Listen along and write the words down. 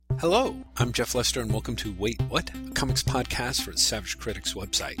Hello, I'm Jeff Lester, and welcome to Wait What? A comics podcast for the Savage Critics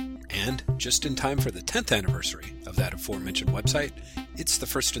website. And just in time for the 10th anniversary of that aforementioned website, it's the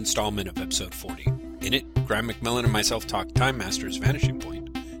first installment of episode 40. In it, Graham McMillan and myself talk Time Master's Vanishing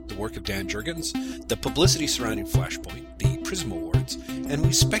Point, the work of Dan Jurgens, the publicity surrounding Flashpoint, the Prism Awards, and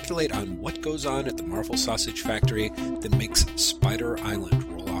we speculate on what goes on at the Marvel Sausage Factory that makes Spider Island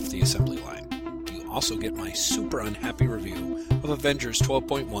roll off the assembly line. Also get my super unhappy review of Avengers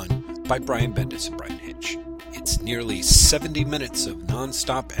 12.1 by Brian Bendis and Brian Hitch. It's nearly 70 minutes of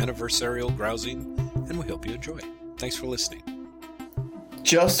non-stop anniversarial grousing, and we hope you enjoy. Thanks for listening.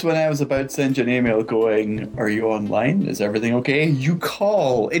 Just when I was about to send you an email going, are you online? Is everything okay? You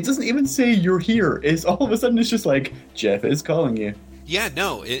call. It doesn't even say you're here. It's all of a sudden it's just like, Jeff is calling you. Yeah,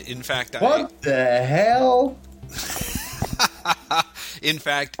 no, in fact... What the hell? In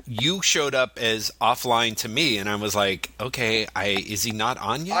fact, you showed up as offline to me, and I was like, okay, is he not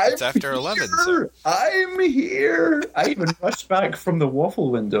on yet? It's after 11. So. I'm here. I even rushed back from the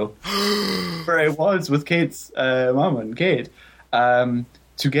waffle window where I was with Kate's mom and Kate to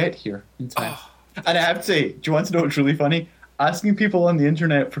get here in time. Oh. And I have to say, do you want to know what's really funny? Asking people on the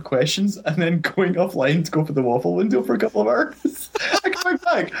internet for questions and then going offline to go for the waffle window for a couple of hours. And coming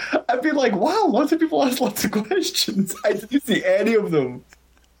back, I'd be like, wow, lots of people ask lots of questions. I didn't see any of them.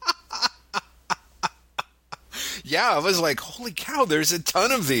 Yeah, I was like, holy cow, there's a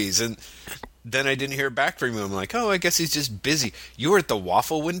ton of these. And then I didn't hear back from him. I'm like, oh, I guess he's just busy. You were at the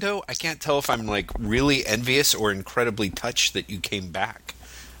waffle window? I can't tell if I'm like really envious or incredibly touched that you came back.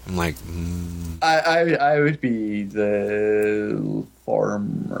 I'm like, I would be the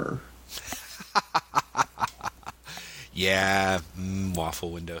farmer. Yeah, waffle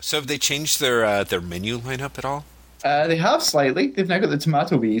window. So have they changed their menu lineup at all? They have slightly. They've now got the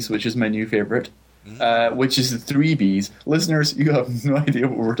tomato bees, which is my new favorite, which is the 3 Bs. Listeners, you have no idea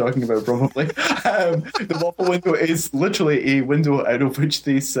what we're talking about, probably. The waffle window is literally a window out of which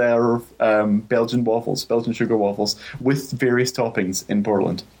they serve Belgian sugar waffles, with various toppings in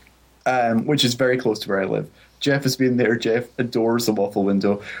Portland, which is very close to where I live. Jeff has been there. Jeff adores the waffle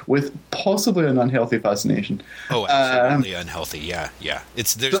window with possibly an unhealthy fascination. Oh, absolutely unhealthy. Yeah.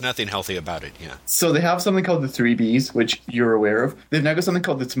 There's nothing healthy about it. Yeah. So they have something called the 3 Bs, which you're aware of. They've now got something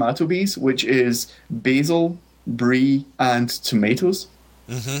called the tomato bees, which is basil, brie, and tomatoes.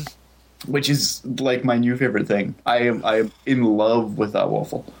 Mm-hmm. Which is like my new favorite thing. I am in love with that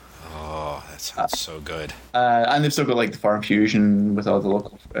waffle. Oh, that sounds so good. And they've still got like the farm fusion with all the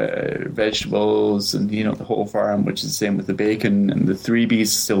local vegetables and, you know, the whole farm, which is the same with the bacon, and the 3 Bs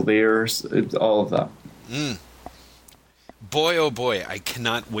still there, all of that. Boy, oh boy, I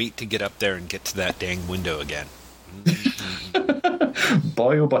cannot wait to get up there and get to that dang window again.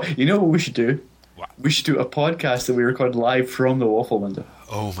 Boy, oh boy. You know what we should do? What? We should do a podcast that we record live from the waffle window.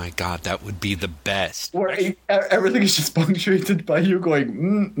 Oh my god, that would be the best. Where everything is just punctuated by you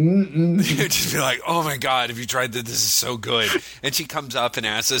going, You'd just be like, oh my god, have you tried that? This is so good. And she comes up and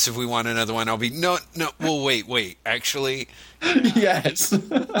asks us if we want another one. I'll be, no, well, wait, actually. Yes.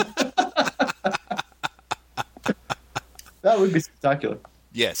 That would be spectacular.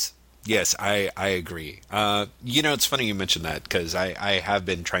 Yes, I agree. It's funny you mentioned that, because I have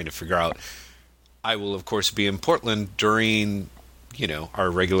been trying to figure out. I will, of course, be in Portland during... our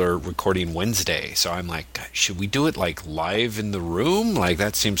regular recording Wednesday. So I'm like, should we do it like live in the room? Like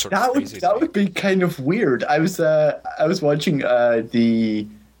that seems sort of crazy. That would be kind of weird. I was watching the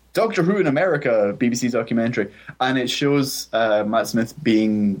Doctor Who in America BBC documentary, and it shows Matt Smith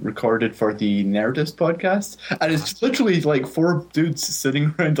being recorded for the Nerdist podcast, and it's literally like 4 dudes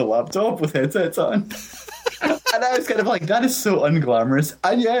sitting around a laptop with headsets on. And I was kind of like, that is so unglamorous.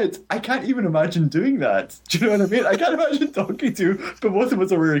 And yet, I can't even imagine doing that. Do you know what I mean? I can't imagine talking to, but both of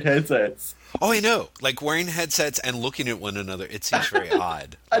us are wearing headsets. Oh, I know. Like wearing headsets and looking at one another. It seems very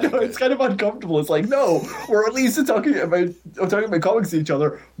odd. I know, it's kind of uncomfortable. It's like, no, we're at least talking about comics to each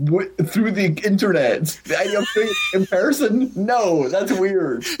other through the internet. The idea of doing it in person? No, that's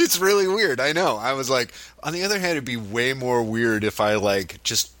weird. It's really weird. I know. I was like, on the other hand, it'd be way more weird if I like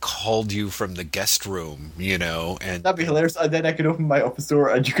just called you from the guest room, and that'd be hilarious. And then I could open my office door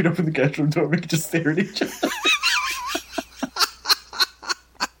and you could open the guest room door and we could just stare at each other.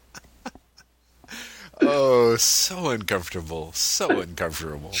 Oh, so uncomfortable.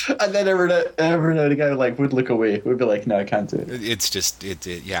 And then every now and again, would look away. Would be like, no, I can't do it. It's just,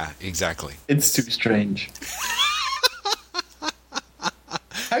 yeah, exactly. It's too strange.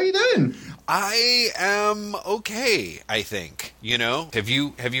 How are you doing? I am okay, I think. Have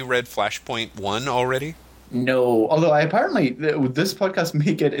you read Flashpoint 1 already? No, although I apparently this podcast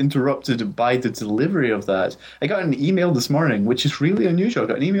may get interrupted by the delivery of that. I got an email this morning, which is really unusual. I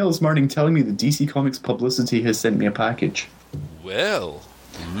got an email this morning telling me the DC Comics publicity has sent me a package. Well,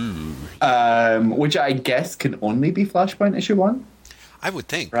 which I guess can only be Flashpoint issue 1. I would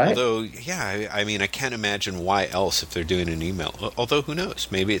think. Right? Although, yeah, I mean, I can't imagine why else if they're doing an email. Although, who knows?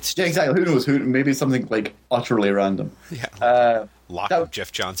 Maybe it's Yeah, exactly. Who knows? Maybe it's something like utterly random. yeah, lock of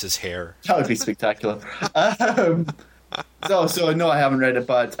Jeff Johns' hair. That would be spectacular. So no, I haven't read it,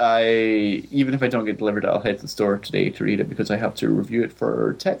 but even if I don't get delivered, I'll head to the store today to read it because I have to review it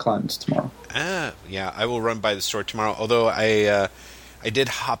for Techland tomorrow. Yeah, I will run by the store tomorrow. Although I did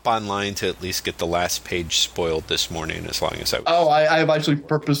hop online to at least get the last page spoiled this morning, as long as I was... Oh, I've actually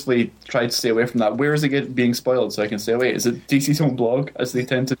purposely tried to stay away from that. Where is it being spoiled so I can stay away? Is it DC's own blog, as they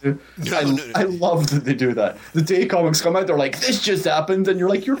tend to do? No. I love that they do that. The day comics come out, they're like, this just happened, and you're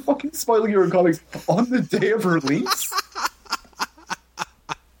like, you're fucking spoiling your own comics on the day of release?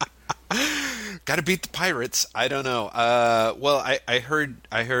 Gotta beat the pirates. I don't know. Well, I heard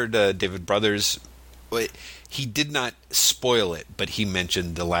David Brothers... He did not spoil it, but he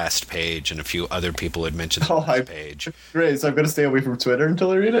mentioned the last page, and a few other people had mentioned the last page. Great, so I've got to stay away from Twitter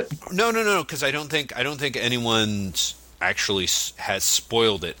until I read it? No, because I don't think anyone's actually has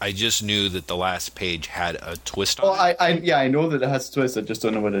spoiled it. I just knew that the last page had a twist on it. I know that it has a twist, I just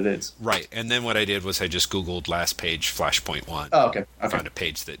don't know what it is. Right, and then what I did was I just Googled last page Flashpoint 1. Oh, okay. Found a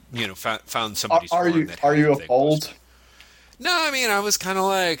page that, found somebody's Are you appalled? No, I mean, I was kind of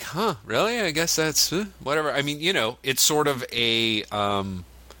like, huh, really? I guess that's whatever. I mean, it's sort of a,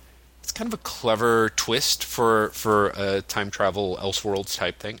 it's kind of a clever twist for a time travel Elseworlds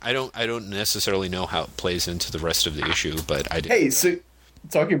type thing. I don't necessarily know how it plays into the rest of the issue, but I did. Hey, so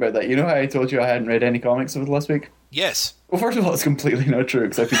talking about that, you know how I told you I hadn't read any comics over the last week? Yes. Well, first of all, it's completely not true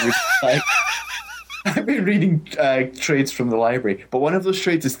because I've been reading trades from the library, but one of those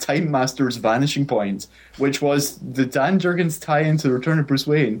trades is Time Master's Vanishing Point, which was the Dan Jurgens tie-in to the Return of Bruce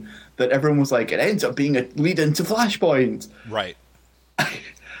Wayne that everyone was like, it ends up being a lead-in to Flashpoint. Right.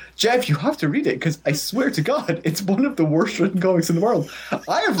 Jeff, you have to read it because I swear to God, it's one of the worst written comics in the world.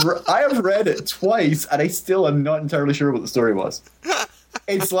 I have read it twice, and I still am not entirely sure what the story was.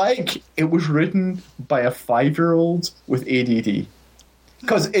 It's like it was written by a 5-year-old with ADD.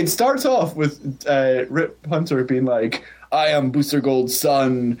 Because it starts off with Rip Hunter being like, I am Booster Gold's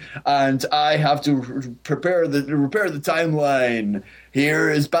son, and I have to repair the timeline. Here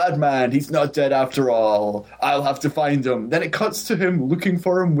is Batman. He's not dead after all. I'll have to find him. Then it cuts to him looking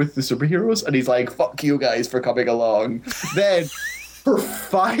for him with the superheroes, and he's like, fuck you guys for coming along. Then, for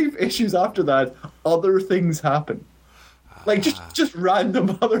 5 issues after that, other things happen. Like, just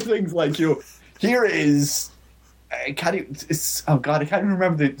random other things, like, here is... I can't even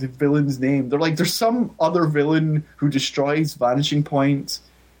remember the villain's name. There's some other villain who destroys Vanishing Point,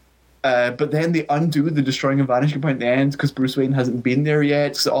 but then they undo the destroying of Vanishing Point at the end because Bruce Wayne hasn't been there yet,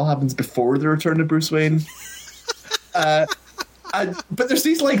 because it all happens before the return of Bruce Wayne. But there's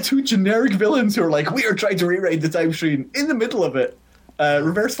these 2 generic villains who are like, we are trying to rewrite the time machine. In the middle of it,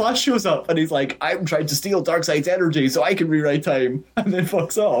 Reverse Flash shows up and he's like, I'm trying to steal Darkseid's energy so I can rewrite time, and then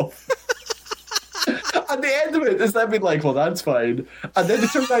fucks off. At the end of it, is them being like, well, that's fine. And then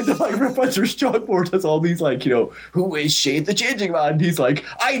it turns out that Rip Hunter's chalkboard has all these who is Shade the Changing Man? And he's like,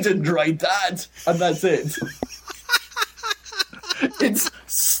 I didn't write that. And that's it. It's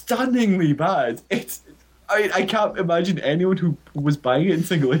stunningly bad. I can't imagine anyone who was buying it in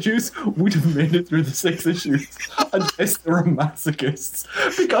single issues would have made it through the 6 issues unless they were masochists.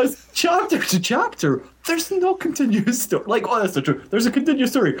 Because chapter to chapter, there's no continuous story. That's not true. There's a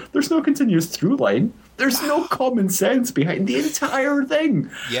continuous story. There's no continuous through line. There's no common sense behind the entire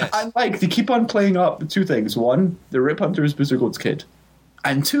thing. Yes. And they keep on playing up 2 things. 1, the Rip Hunter is Booster Gold's kid.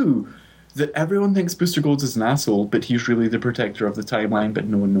 And 2, that everyone thinks Booster Gold is an asshole, but he's really the protector of the timeline, but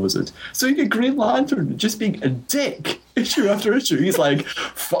no one knows it. So you get Green Lantern just being a dick issue after issue. He's like,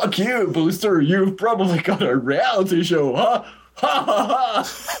 fuck you, Booster, you've probably got a reality show, huh? Ha ha ha!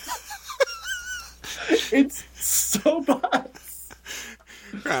 It's so bad.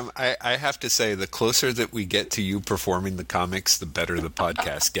 Graham, I have to say, the closer that we get to you performing the comics, the better the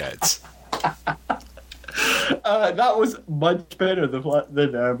podcast gets. That was much better than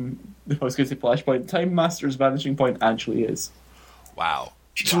I was going to say Flashpoint. Time Master's Vanishing Point actually is. Wow.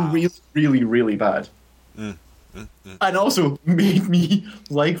 It's really, really, really bad. And also made me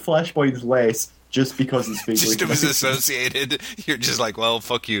like Flashpoint less just because it's vaguely just it was associated. You're just like, well,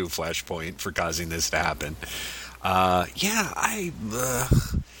 fuck you, Flashpoint, for causing this to happen.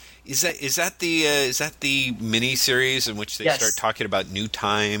 Is that the mini series in which they start talking about new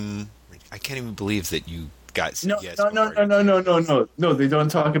time? I can't even believe that you guys. No, yes, no, no, before no, you- no, no, no, no. No, they don't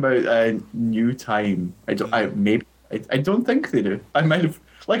talk about new time. I don't. I don't think they do. I might have,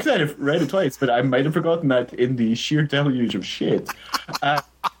 like I said, I've read it twice, but I might have forgotten that in the sheer deluge of shit.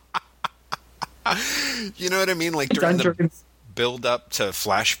 You know what I mean? Like Dan during the Jurgens. build up to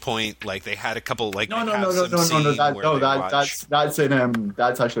Flashpoint, like they had a couple like No, they no, have no, no, some no, no, scene no. That, where no, they watch- that's in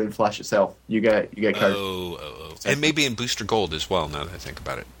that's actually in Flash itself. You get cards. Oh. And maybe in Booster Gold as well, now that I think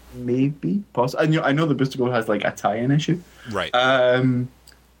about it. Maybe possibly. I know the Booster Gold has like a tie-in issue. Right.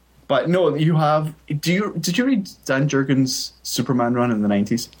 But no, you have. Did you read Dan Jurgens' Superman run in the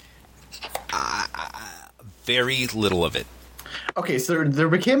 90s? Very little of it. Okay, so there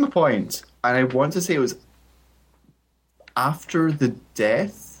became a point, and I want to say it was after the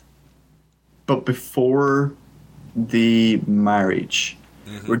death, but before the marriage,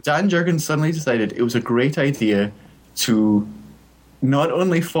 where Dan Jurgens suddenly decided it was a great idea to not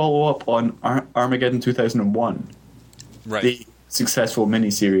only follow up on Armageddon 2001, Right. the successful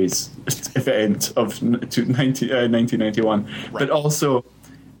miniseries event of 1991, but also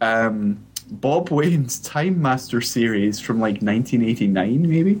Bob Wayne's Time Master series from like 1989,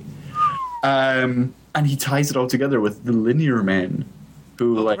 maybe. And he ties it all together with the Linear Men,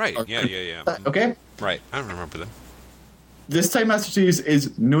 who right. Yeah. Okay, Right. I don't remember them. this Time Master series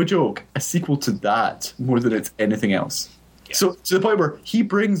is no joke a sequel to that more than it's anything else. Yeah. So to the point where he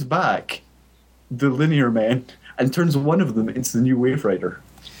brings back the Linear Men and turns one of them into the new Wave Rider.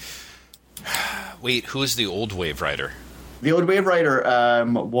 Wait, who is the old Wave Rider? The old Wave Rider,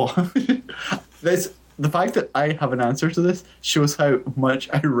 the fact that I have an answer to this shows how much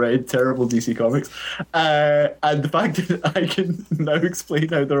I read terrible DC comics. And the fact that I can now explain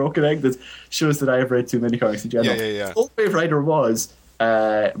how they're all connected shows that I have read too many comics in general. Yeah. Old Wave Rider was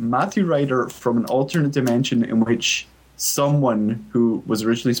Matthew Rider from an alternate dimension in which someone who was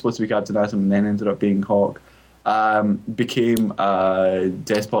originally supposed to be Captain Atom and then ended up being Hawk became a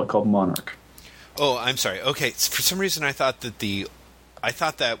despot called Monarch. Oh, I'm sorry. Okay, for some reason I thought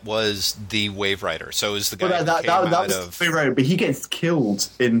that was the Wave Rider. So is the guy Well, that who came out was of? Wave Rider, but he gets killed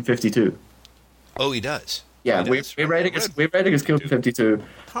in 52. Oh, he does. Yeah, He Wave does. Rider gets killed in 52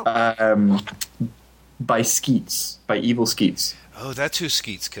 by Skeets, by evil Skeets. Oh, that's who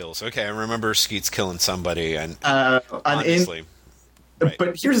Skeets kills. Okay, I remember Skeets killing somebody, and And honestly, right.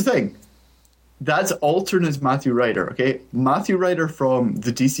 But here's the thing. That's alternate Matthew Rider, okay? Matthew Rider from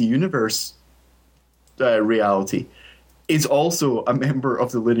the DC Universe reality is also a member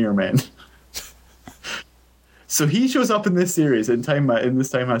of the Linear Men. So he shows up in this series, in this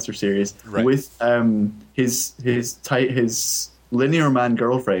Time Master series, Right. with his Linear Man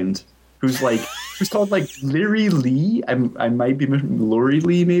girlfriend, who's called like Lyrie Lee. I might be Lori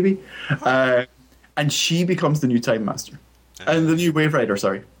Lee, maybe, and she becomes the new Time Master, and the new Wave Rider.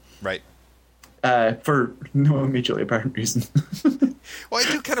 Sorry. Right. For no immediately apparent reason. Well, I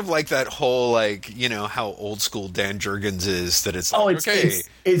do kind of like that whole, like, you know, how old school Dan Jurgens is, that it's like,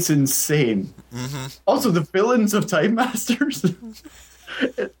 it's insane. Mm-hmm. Also, the villains of Time Masters.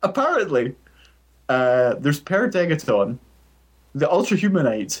 Apparently, there's Paradegaton, the Ultra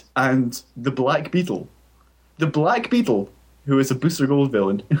Humanite, and the Black Beetle. The Black Beetle, who is a Booster Gold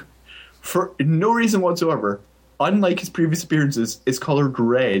villain, for no reason whatsoever, unlike his previous appearances, is colored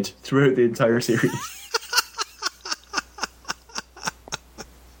red throughout the entire series.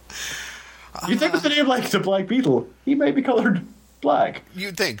 You think with a name like the Black Beetle, he might be colored black.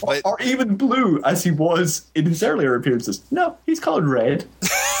 You'd think, but Or even blue, as he was in his earlier appearances. No, he's colored red.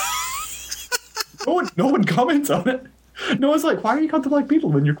 No one comments on it. No one's like, why are you called the Black Beetle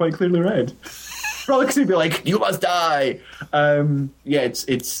when you're quite clearly red? Probably because he'd be like, you must die. Yeah,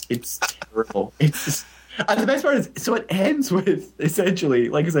 it's terrible. And the best part is, so it ends with, essentially,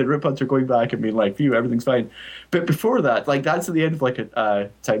 like I said, Rip Hunter going back and being like, phew, everything's fine. But before that, like, that's at the end of, like, a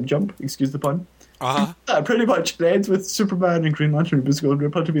time jump, excuse the pun. Pretty much, it ends with Superman and Green Lantern and Booster Gold and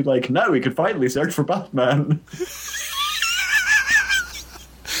Rip Hunter being like, now we can finally search for Batman.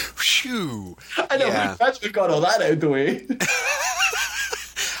 Phew. I know, Yeah. we've got all that out the way.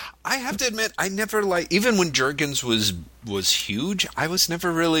 I have to admit, I never even when Jurgens was huge, I was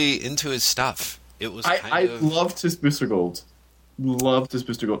never really into his stuff. It was I loved his Booster Gold. Loved his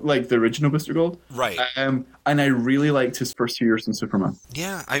Booster Gold. Like, the original Booster Gold. Right. And I really liked his first few years in Superman.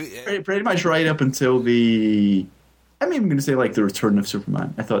 Yeah, Pretty much right up until the... I'm even going to say, like, the Return of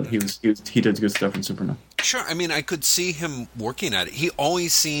Superman. I thought he did good stuff in Superman. sure. I mean, I could see him working at it. He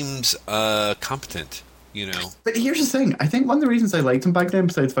always seems competent, you know. But here's the thing. I think one of the reasons I liked him back then,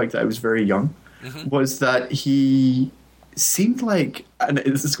 besides the fact that I was very young, was that he seemed like, and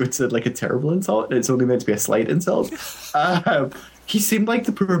this is going to sound like a terrible insult, it's only meant to be a slight insult, he seemed like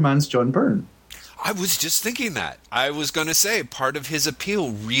the poor man's John Byrne. I was just thinking that. I was going to say part of his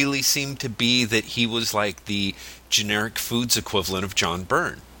appeal really seemed to be that he was like the generic foods equivalent of John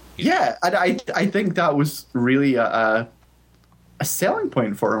Byrne. Yeah, and I think that was really a selling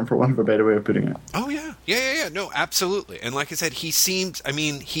point for him, for want of a better way of putting it. Oh, yeah. Yeah. No, absolutely. And like I said, he seemed, I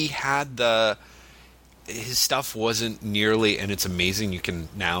mean, he had his stuff wasn't nearly, and it's amazing you can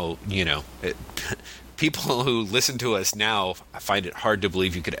now, people who listen to us now find it hard to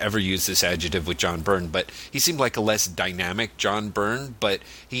believe you could ever use this adjective with John Byrne, but he seemed like a less dynamic John Byrne, but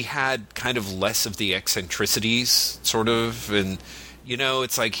he had kind of less of the eccentricities, sort of, and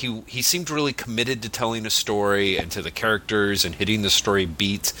it's like he seemed really committed to telling a story and to the characters and hitting the story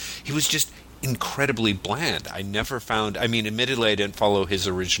beats. He was just incredibly bland. I never found, I mean, admittedly I didn't follow his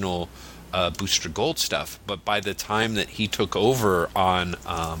original Booster Gold stuff, but by the time that he took over on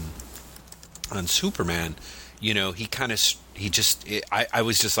Superman, I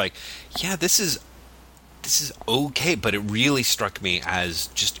was just like, yeah, this is okay, but it really struck me as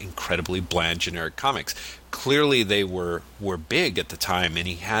just incredibly bland, generic comics. Clearly they were big at the time, and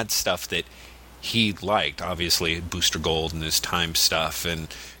he had stuff that he liked, obviously, Booster Gold and his time stuff,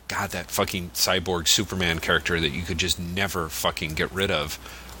 and God, that fucking cyborg Superman character that you could just never fucking get rid of.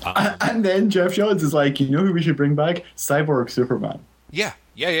 And then Jeff Johns is like, who we should bring back? Cyborg Superman. Yeah.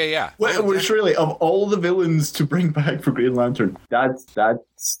 Which really, of all the villains to bring back for Green Lantern, that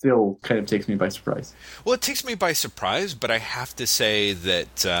still kind of takes me by surprise. Well, it takes me by surprise, but I have to say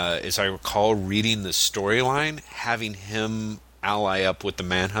that, as I recall reading the storyline, having him ally up with the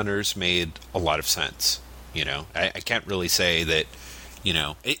Manhunters made a lot of sense. I can't really say that,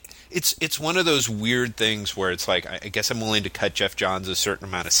 It's one of those weird things where it's like, I guess I'm willing to cut Jeff Johns a certain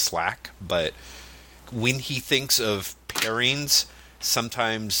amount of slack, but when he thinks of pairings,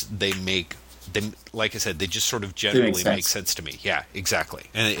 sometimes like I said, they just sort of generally make sense to me. Yeah, exactly.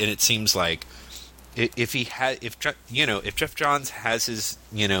 And it seems like if Jeff Johns has his,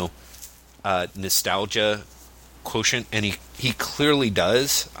 nostalgia quotient, and he clearly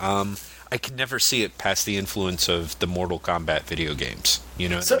does, I can never see it past the influence of the Mortal Kombat video games. You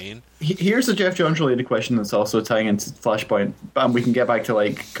know what I mean? Here's a Jeff Johns related question that's also tying into Flashpoint, and we can get back to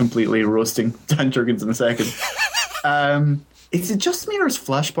like completely roasting Dan Jurgens in a second. Is it just me, or is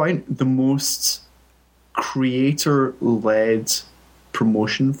Flashpoint the most creator-led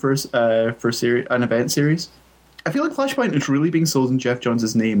promotion for an event series? I feel like Flashpoint is really being sold in Jeff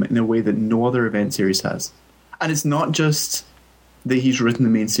Johns' name in a way that no other event series has. And it's not just that he's written the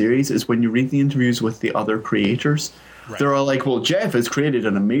main series, is when you read the interviews with the other creators, right, they're all like, well, Jeff has created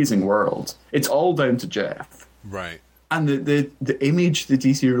an amazing world. It's all down to Jeff. Right. And the image the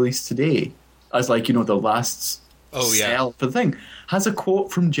DC released today as like, the last sell for the thing has a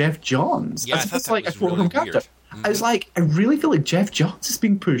quote from Jeff Johns. Yeah, as I thought that like was a quote really from Captain. Mm-hmm. I was like, I really feel like Jeff Johns is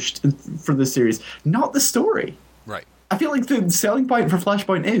being pushed for this series, not the story. Right. I feel like the selling point for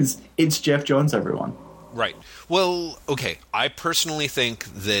Flashpoint is it's Jeff Johns, everyone. Right. Well, okay. I personally think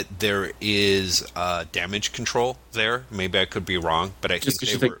that there is damage control there. Maybe I could be wrong, but I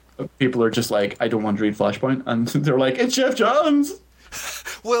think people are just like, I don't want to read Flashpoint, and they're like, it's Jeff Johns.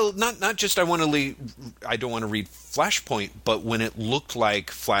 Well, not just I don't want to read Flashpoint, but when it looked like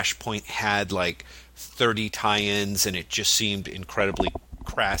Flashpoint had like 30 tie-ins and it just seemed incredibly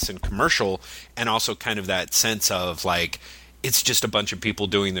crass and commercial, and also kind of that sense of like, it's just a bunch of people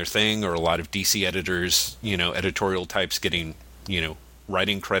doing their thing, or a lot of DC editors, editorial types getting,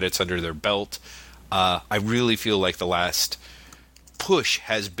 writing credits under their belt. I really feel like the last push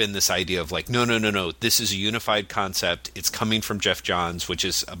has been this idea of like, no, this is a unified concept. It's coming from Jeff Johns, which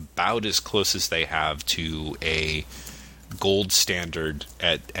is about as close as they have to a gold standard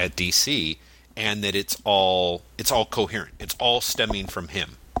at DC, and that it's all coherent. It's all stemming from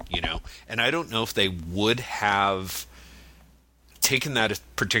him, And I don't know if they would have taken that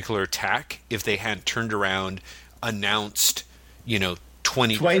particular tack if they hadn't turned around, announced,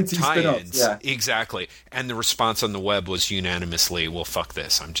 20 tie-ins. Yeah. Exactly. And the response on the web was unanimously, well, fuck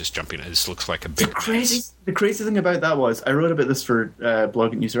this. I'm just jumping. This looks like a big The crazy thing about that was, I wrote about this for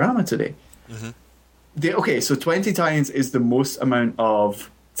blog at Newsarama today. Mm-hmm. So 20 tie-ins is the most amount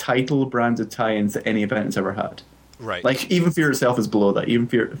of title-branded tie-ins that any event has ever had. Right. Like, even Fear itself is below that. Even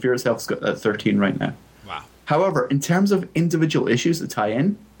Fear itself's got 13 right now. Wow. However, in terms of individual issues that tie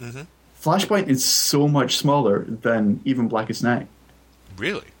in, mm-hmm, Flashpoint is so much smaller than even Blackest Night.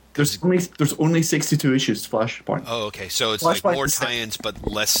 Really? There's only 62 issues to Flashpoint. Oh, okay. So it's Flashpoint like more tie-ins, but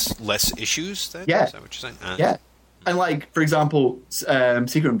less issues then? Yeah. Is that what you're saying? Yeah. And like, for example,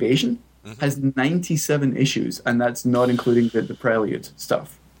 Secret Invasion has 97 issues, and that's not including the Prelude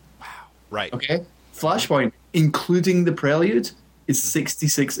stuff. Wow. Right. Okay? Flashpoint, including the Prelude, is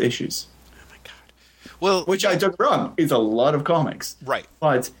 66 issues. Oh my God. Well, Which, I don't get me wrong, is a lot of comics. right,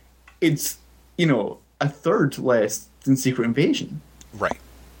 But it's, a third less than Secret Invasion. right.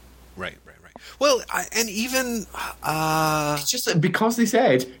 Well, and even It's just that because they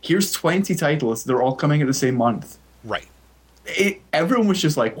said, here's 20 titles, they're all coming at the same month. right. Everyone was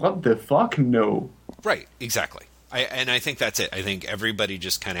just like, what the fuck? No. Right, exactly. I think that's it. I think everybody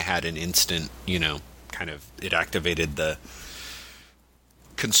just kind of had an instant, it activated the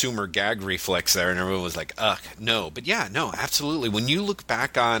consumer gag reflex there, and everyone was like, ugh, no. But yeah, no, absolutely. When you look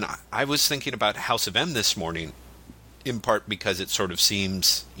back on, I was thinking about House of M this morning, in part because it sort of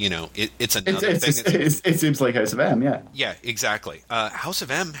seems, it's another thing. It seems like House of M, yeah. Yeah, exactly. House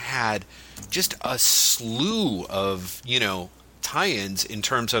of M had just a slew of, tie-ins in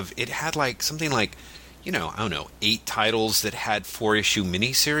terms of it had something like, I don't know, 8 titles that had 4-issue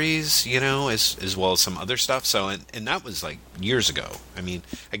miniseries, as well as some other stuff. So, and that was years ago. I mean,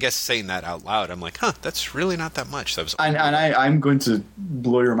 I guess saying that out loud, I'm like, that's really not that much. That was I'm going to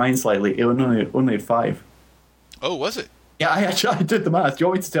blow your mind slightly. It only had 5. Oh, was it? Yeah, I did the math. Do you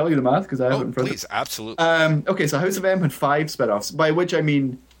want me to tell you the math? Because I have it in front please, absolutely. Okay, so House of M had 5 spin-offs, by which I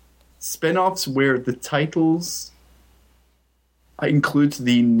mean spin-offs where the titles include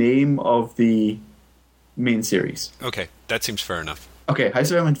the name of the main series. Okay, that seems fair enough. Okay,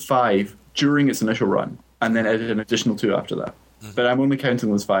 House of M had 5 during its initial run, and then added an additional 2 after that. Mm-hmm. But I'm only counting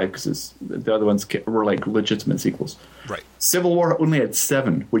those 5 because the other ones were legitimate sequels. Right. Civil War only had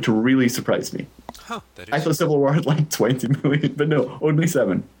 7, which really surprised me. That is I thought Civil War had 20 million, but no, only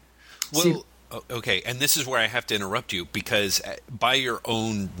 7. Well, okay, and this is where I have to interrupt you, because by your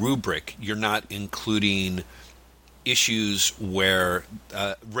own rubric, you're not including issues where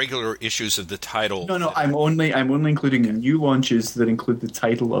regular issues of the title. No, I'm only including new launches that include the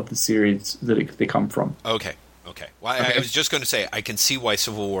title of the series that they come from. Okay. Well, I was just going to say, I can see why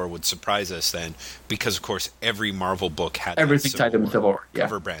Civil War would surprise us then, because of course every Marvel book had everything tied in with Civil War.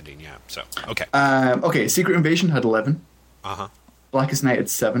 Cover branding, yeah. So okay. Okay, Secret Invasion had 11. Blackest Night had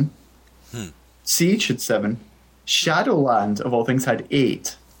 7. Siege had 7. Shadowland, of all things, had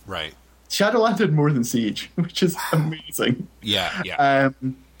 8. Right. Shadowland had more than Siege, which is amazing. Yeah.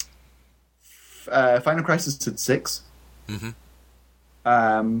 Final Crisis had 6.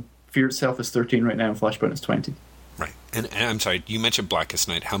 Fear itself is 13 right now, and Flashpoint is 20. Right. And I'm sorry, you mentioned Blackest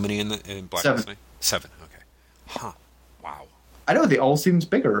Night. How many in Blackest 7. Night? 7. Okay. Wow. I know, they all seemed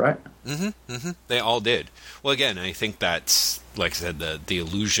bigger, right? They all did. Well, again, I think that's, like I said, the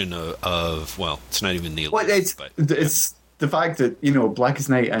illusion of well, it's not even the illusion. It's the fact that, Blackest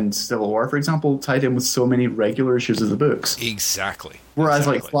Night and Civil War, for example, tied in with so many regular issues of the books. Exactly. Whereas,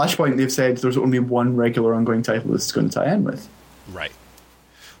 Flashpoint, they've said there's only one regular ongoing title this is going to tie in with.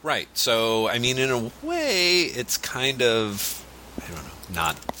 Right. So, I mean, in a way, it's kind of, I don't know,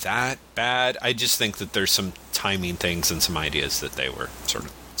 not that bad. I just think that there's some timing things and some ideas that they were sort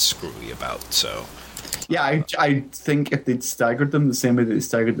of screwy about. So, yeah, I think if they'd staggered them the same way that they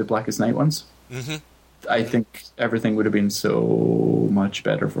staggered the Blackest Night ones, I think everything would have been so much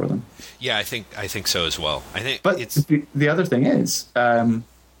better for them. Yeah, I think so as well. But the other thing is, Flashpoint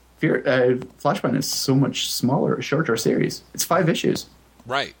is so much smaller, a shorter series. It's 5 issues.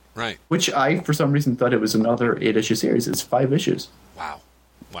 Right. Which I, for some reason, thought it was another 8-issue series. It's 5 issues. Wow.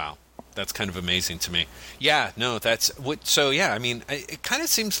 That's kind of amazing to me. Yeah, no, that's what. So yeah, I mean, it kind of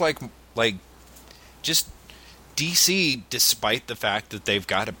seems like just DC, despite the fact that they've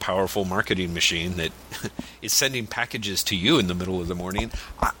got a powerful marketing machine that is sending packages to you in the middle of the morning,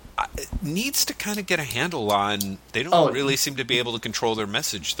 needs to kind of get a handle on. They don't really seem to be able to control their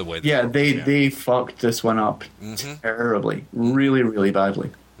message the way. They fucked this one up terribly, really, really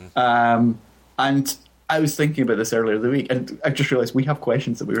badly. And I was thinking about this earlier in the week, and I just realized we have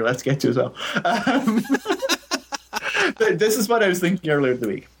questions that we were allowed to get to as well. This is what I was thinking earlier in the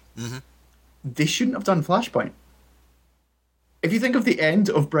week. They shouldn't have done Flashpoint. If you think of the end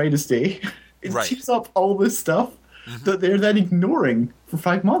of Brightest Day, it tees up all this stuff that they're then ignoring for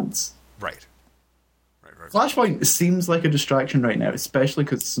 5 months. Right. Flashpoint seems like a distraction right now, especially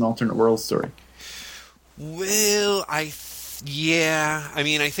because it's an alternate world story. Well, I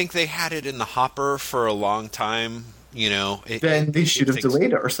mean, I think they had it in the hopper for a long time. Then they should have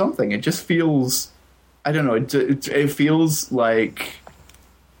delayed it or something. It just feels, I don't know. It feels like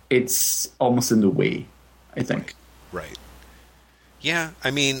it's almost in the way, I think. Right. Yeah, I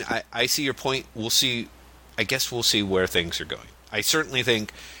mean, I see your point. We'll see. I guess we'll see where things are going. I certainly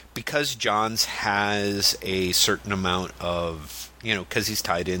think because Johns has a certain amount of, because he's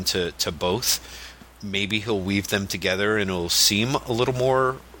tied into both, maybe he'll weave them together and it'll seem a little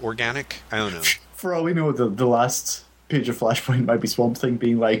more organic. I don't know. For all we know, the last page of Flashpoint might be Swamp Thing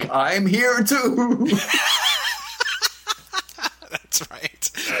being like, "I'm here too." That's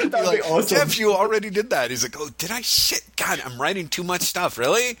right. That'd be awesome. Jeff, you already did that. He's like, oh, did I? Shit, God, I'm writing too much stuff.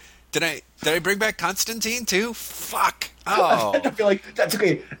 Really? Did I bring back Constantine too? Fuck. Oh. I feel like that's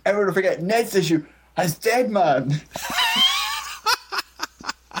okay. Everyone will forget next issue has Deadman.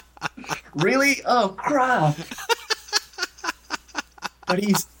 Really? Oh crap! But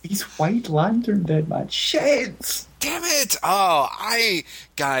he's White Lantern Deadman. Shit! Damn it!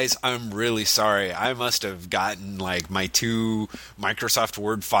 Guys, I'm really sorry. I must have gotten like my 2 Microsoft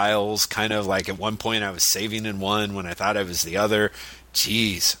Word files kind of like at one point I was saving in one when I thought I was the other.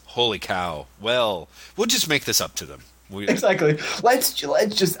 Jeez, holy cow. Well, we'll just make this up to them. Exactly. Let's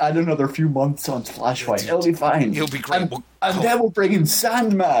just add another few months on Flashpoint. It'll be fine. It'll be great. And then we'll bring in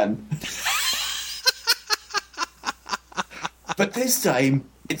Sandman. But this time,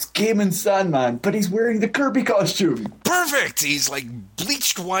 it's Gaiman Sandman, but he's wearing the Kirby costume. Perfect! He's like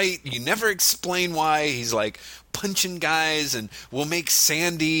bleached white. You never explain why. He's like punching guys, and we'll make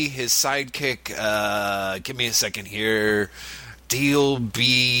Sandy his sidekick. Give me a second here. Deal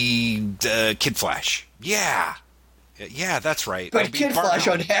be Kid Flash. Yeah. Yeah, that's right. But Kid Flash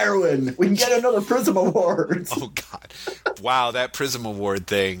on heroin. We can get another Prism Award. Oh, God. Wow, that Prism Award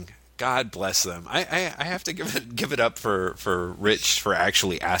thing. God bless them. I have to give it up for Rich for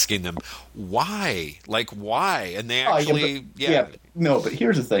actually asking them why. Like, why? And they actually... No, but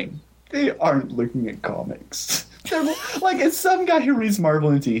here's the thing. They aren't looking at comics. They're like, it's some guy who reads Marvel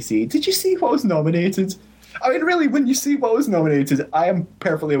and DC. Did you see what was nominated? I mean, really, when you see what was nominated, I am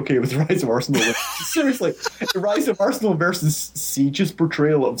perfectly okay with Rise of Arsenal. Seriously, Rise of Arsenal versus Siege's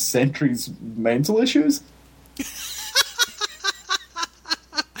portrayal of Sentry's mental issues?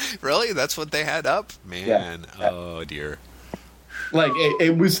 Really? That's what they had up? Man, yeah. Oh, dear. Like,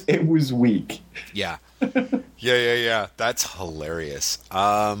 it was weak. Yeah. Yeah. That's hilarious.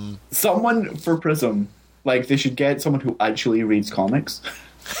 Someone for Prism, like, they should get someone who actually reads comics.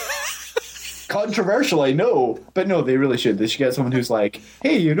 Controversial, I know, but no, they really should. They should get someone who's like,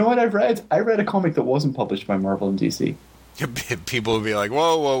 hey, you know what I've read? I read a comic that wasn't published by Marvel and DC. People would be like,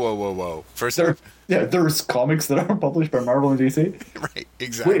 whoa. First, there's comics that aren't published by Marvel and DC. Right,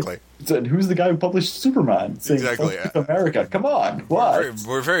 exactly. Wait, so who's the guy who published Superman? Exactly. America, come on, what?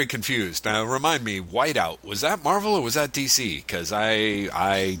 We're very confused. Now, remind me, Whiteout, was that Marvel or was that DC? Because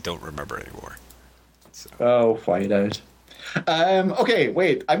I don't remember anymore. So. Oh, Whiteout. Okay,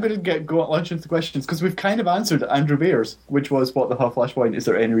 wait. I'm going to go launch into the questions because we've kind of answered Andrew Beers, which was what the hell Flashpoint. Is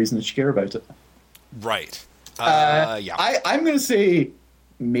there any reason you should care about it? Right. Yeah. I'm going to say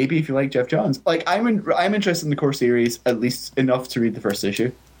maybe if you like Jeff Johns. Like I'm interested in the core series at least enough to read the first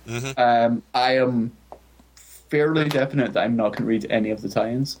issue. Mm-hmm. I am fairly definite that I'm not going to read any of the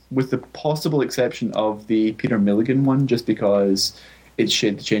tie-ins, with the possible exception of the Peter Milligan one, just because. It's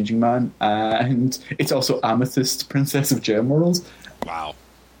Shade the Changing Man, and it's also Amethyst, Princess of Gem Worlds. Wow.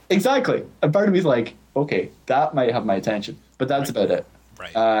 Exactly. And part of me is like, okay, that might have my attention, but that's about it.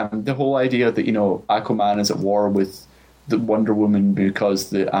 Right. The whole idea that, Aquaman is at war with the Wonder Woman because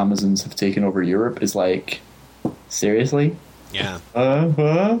the Amazons have taken over Europe is like, seriously? Yeah. I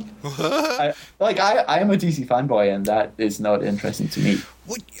am a DC fanboy, and that is not interesting to me.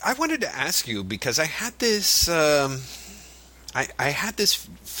 Well, I wanted to ask you, because I had this... I had this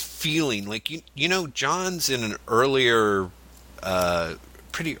feeling, like, John's in an earlier,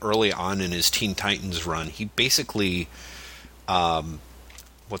 pretty early on in his Teen Titans run, he basically,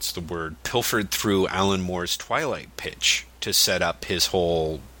 pilfered through Alan Moore's Twilight pitch to set up his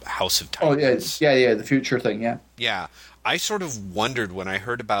whole House of Titans. Oh, yeah, the future thing, yeah. Yeah. I sort of wondered when I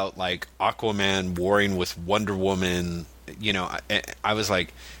heard about, like, Aquaman warring with Wonder Woman, I was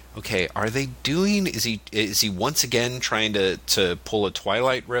like... Okay, are they doing? Is he once again trying to pull a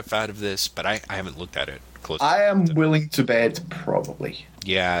Twilight riff out of this? But I haven't looked at it closely. I am willing to bet probably.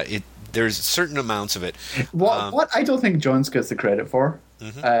 Yeah, there's certain amounts of it. What I don't think Johns gets the credit for,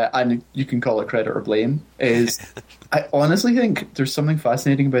 and you can call it credit or blame, is I honestly think there's something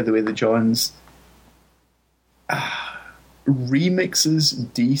fascinating about the way that Johns remixes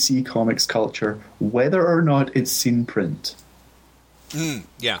DC Comics culture, whether or not it's seen print.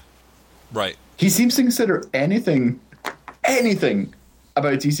 Yeah, right. He seems to consider anything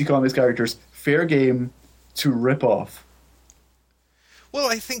about DC Comics characters fair game to rip off.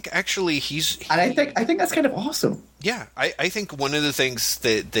 Well, I think actually and I think that's kind of awesome. Yeah, I think one of the things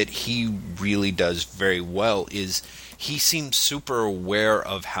that he really does very well is he seems super aware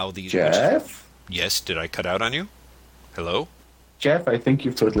of how these... Jeff? Yes, did I cut out on you? Hello? Jeff, I think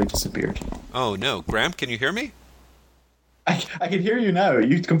you've totally disappeared. Oh, no. Graham, can you hear me? I can hear you now.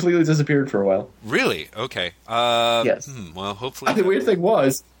 You completely disappeared for a while. Really? Okay. Yes. Well, hopefully. And the weird thing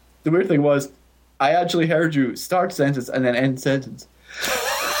was, I actually heard you start sentence and then end sentence.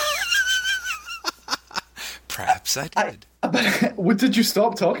 Perhaps I did. Did you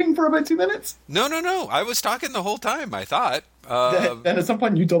stop talking for about 2 minutes? No. I was talking the whole time, I thought. Then at some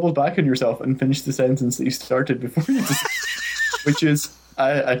point you doubled back on yourself and finished the sentence that you started before you just, which is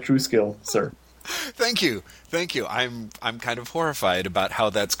a true skill, sir. Thank you. I'm kind of horrified about how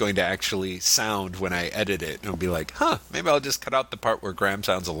that's going to actually sound when I edit it. It'll be like, maybe I'll just cut out the part where Graham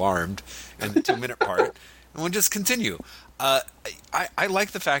sounds alarmed and the 2-minute part, and we'll just continue. I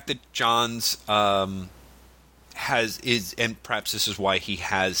like the fact that Johns and perhaps this is why he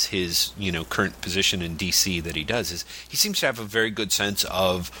has his current position in DC that he does, is he seems to have a very good sense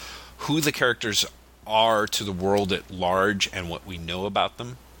of who the characters are to the world at large and what we know about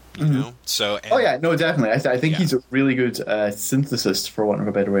them. You know? So. Oh yeah, no, definitely. I think he's a really good synthesist, for want of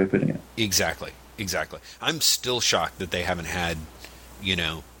a better way of putting it. Exactly. I'm still shocked that they haven't had,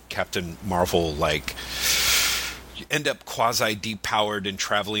 Captain Marvel end up quasi depowered and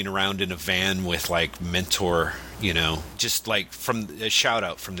traveling around in a van with Mentor. Just from a shout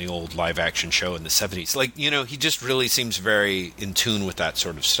out from the old live action show in the 70s. He just really seems very in tune with that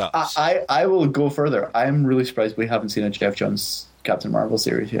sort of stuff. I will go further. I'm really surprised we haven't seen a Jeff Johns Captain Marvel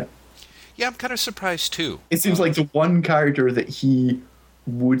series yet. Yeah, I'm kind of surprised too. It seems like the one character that he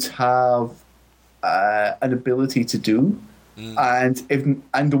would have an ability to do, and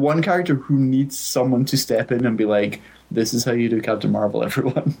the one character who needs someone to step in and be like, "This is how you do Captain Marvel,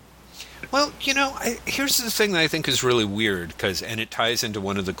 everyone." Well, here's the thing that I think is really weird, and it ties into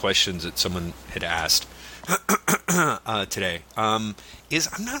one of the questions that someone had asked today. Is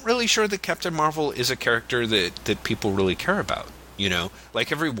I'm not really sure that Captain Marvel is a character that people really care about.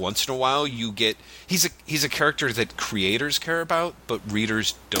 Every once in a while you get he's a character that creators care about, but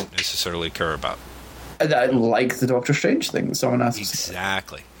readers don't necessarily care about. And I like the Doctor Strange thing. Someone asked.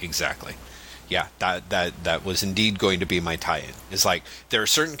 Exactly. Yeah, that was indeed going to be my tie-in. It's there are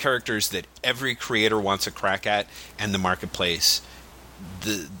certain characters that every creator wants a crack at, and the marketplace,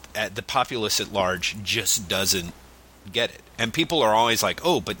 the populace at large just doesn't get it. And people are always like,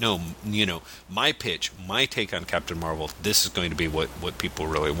 oh, but no, my pitch, my take on Captain Marvel, this is going to be what people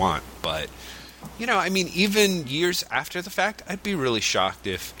really want. But, even years after the fact, I'd be really shocked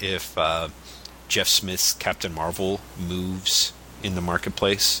if Jeff Smith's Captain Marvel moves in the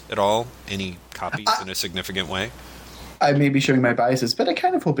marketplace at all, any copies in a significant way. I may be showing my biases, but I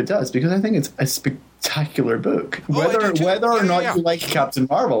kind of hope it does, because I think it's a spectacular book. Whether or not you like Captain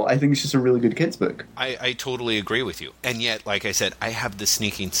Marvel, I think it's just a really good kids' book. I totally agree with you. And yet, like I said, I have the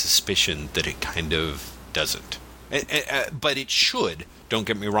sneaking suspicion that it kind of doesn't. But it should, don't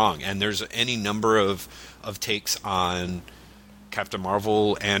get me wrong. And there's any number of takes on Captain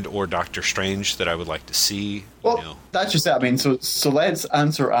Marvel and or Doctor Strange that I would like to see. Well, that's just it. I mean, so let's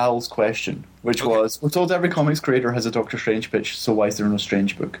answer Al's question, which was, we're told every comics creator has a Doctor Strange pitch, so why is there no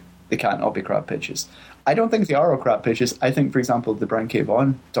Strange book? They can't all be crap pitches. I don't think they are all crap pitches. I think, for example, the Brian K.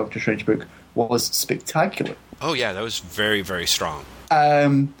 Vaughan Doctor Strange book was spectacular. Oh yeah, that was very, very strong.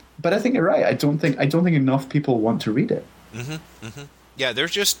 But I think you're right. I don't think enough people want to read it. Yeah, they're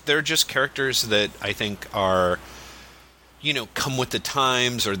just characters that I think are, come with the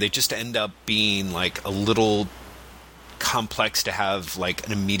times, or they just end up being a little complex to have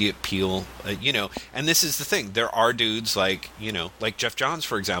an immediate appeal, and this is the thing. There are dudes like Jeff Johns,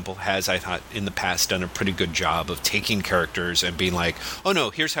 for example, has, I thought, in the past done a pretty good job of taking characters and being like, oh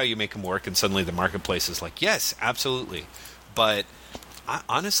no, here's how you make them work, and suddenly the marketplace is like, yes, absolutely. But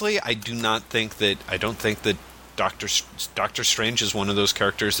honestly, I don't think that Doctor Strange is one of those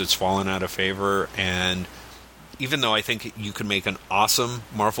characters that's fallen out of favor, and even though I think you could make an awesome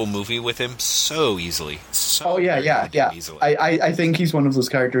Marvel movie with him so easily. Easily. I think he's one of those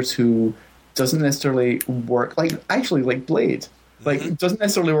characters who doesn't necessarily work, like Blade. Doesn't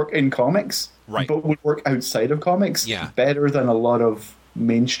necessarily work in comics, right, but would work outside of comics better than a lot of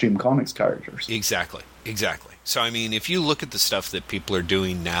mainstream comics characters. Exactly. So, I mean, if you look at the stuff that people are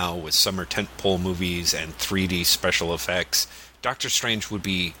doing now with summer tentpole movies and 3D special effects, Doctor Strange would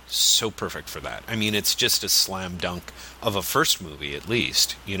be so perfect for that. I mean, it's just a slam dunk of a first movie, at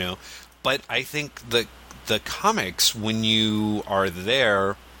least, But I think the comics, when you are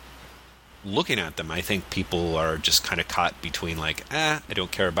there looking at them, I think people are just kind of caught between I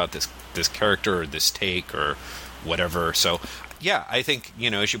don't care about this character or this take or whatever. So, yeah, I think,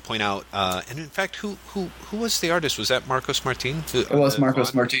 as you point out, and in fact, who was the artist? Was that Marcos Martin? It was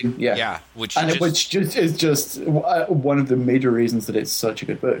Marcos Martin, yeah. Yeah, which is just one of the major reasons that it's such a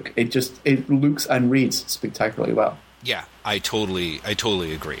good book. It looks and reads spectacularly well. Yeah, I totally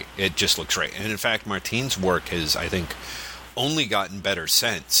agree. It just looks great. And in fact, Martin's work has, I think, only gotten better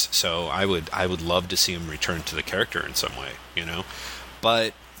since. So I would love to see him return to the character in some way, you know?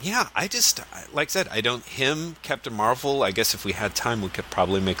 But yeah, I just, like I said, I don't, him, Captain Marvel, I guess if we had time, we could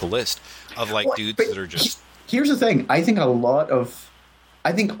probably make a list of like dudes that are just... Here's the thing. I think all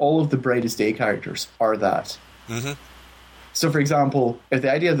of the Brightest Day characters are that. Mm-hmm. So, for example, if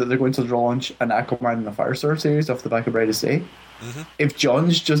the idea that they're going to launch an Aquaman and a Firestar series off the back of Brightest Day, mm-hmm. if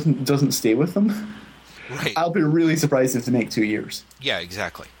Johns just doesn't stay with them, right. I'll be really surprised if they make 2 years. Yeah,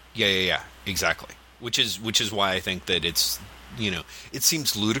 exactly. Yeah, exactly. Which is why I think that it's, you know, it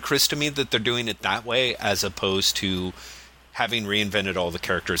seems ludicrous to me that they're doing it that way as opposed to having reinvented all the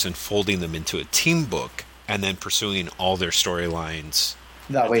characters and folding them into a team book and then pursuing all their storylines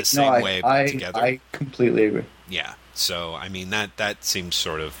that way. The same way put together. I completely agree. Yeah. So, I mean, that seems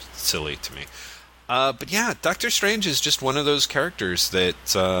sort of silly to me. But yeah, Doctor Strange is just one of those characters that,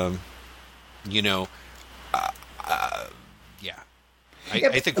 you know, yeah.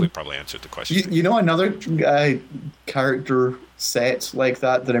 I think we probably answered the question. You know, another character set like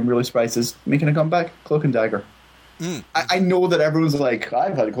that I'm really surprised is making a comeback? Cloak and Dagger. I know that everyone's like,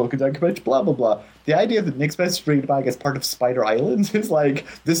 I've had a Cloak and Dagger pitch, blah, blah, blah. The idea that Nick Spencer's bringing it back as part of Spider Island is like,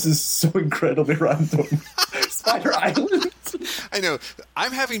 this is so incredibly random. Spider Island? I know.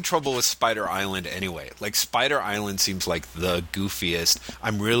 I'm having trouble with Spider Island anyway. Like, Spider Island seems like the goofiest.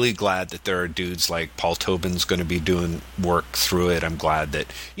 I'm really glad that there are dudes like Paul Tobin's going to be doing work through it. I'm glad that,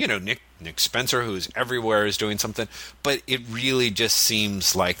 you know, Nick Spencer, who's everywhere, is doing something. But it really just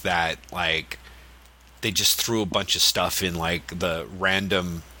seems like that, like, they just threw a bunch of stuff in, like, the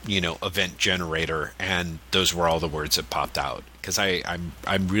random, you know, event generator, and those were all the words that popped out. Because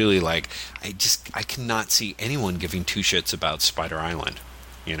I'm really like, I cannot see anyone giving two shits about Spider Island,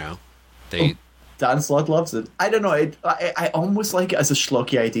 you know? Dan Slott loves it. I don't know, I almost like it as a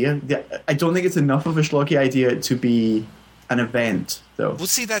schlocky idea. I don't think it's enough of a schlocky idea to be an event, though. Well,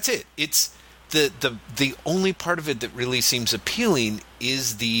 see, that's it. It's the only part of it that really seems appealing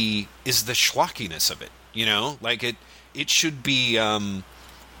is the schlockiness of it, you know? Like, it should be,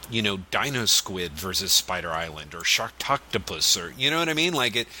 you know, Dino Squid versus Spider Island or Sharktoctopus, or, you know what I mean?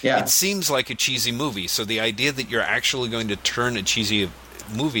 Like, it seems like a cheesy movie. So the idea that you're actually going to turn a cheesy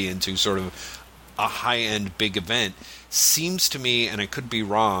movie into sort of a high-end big event seems to me, and I could be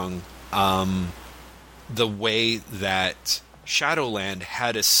wrong, the way that Shadowland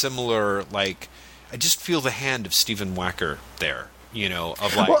had a similar, like, I just feel the hand of Stephen Wacker there, you know,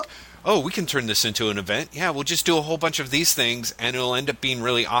 of like, oh, we can turn this into an event. Yeah, we'll just do a whole bunch of these things, and it'll end up being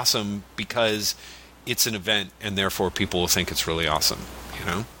really awesome because it's an event, and therefore people will think it's really awesome, you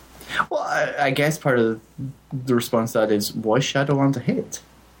know? Well, I guess part of the response to that is, was Shadowland a hit?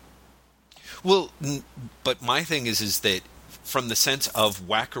 Well, but my thing is that from the sense of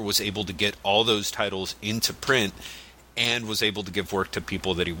Wacker was able to get all those titles into print and was able to give work to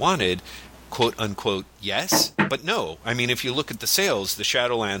people that he wanted, quote unquote, yes, but no. I mean, if you look at the sales, the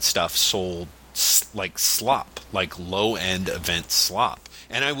Shadowland stuff sold like slop, like low-end event slop.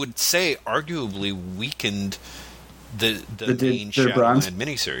 And I would say arguably weakened the main Shadowland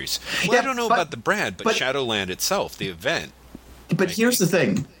miniseries. Well, I don't know about the brand, but Shadowland itself, the event. But here's the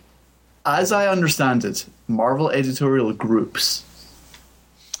thing. As I understand it, Marvel editorial groups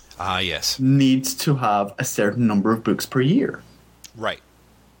yes, need to have a certain number of books per year. Right.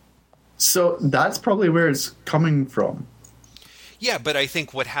 So that's probably where it's coming from. Yeah, but I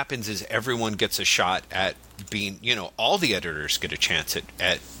think what happens is everyone gets a shot at being, you know, all the editors get a chance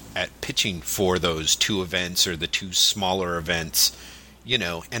at pitching for those two events or the two smaller events, you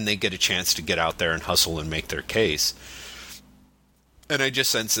know, and they get a chance to get out there and hustle and make their case. And I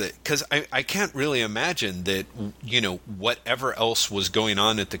just sense that, because I can't really imagine that, you know, whatever else was going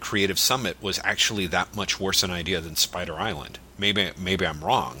on at the Creative Summit was actually that much worse an idea than Spider Island. Maybe I'm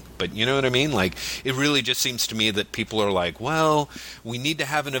wrong, but you know what I mean? Like, it really just seems to me that people are like, well, we need to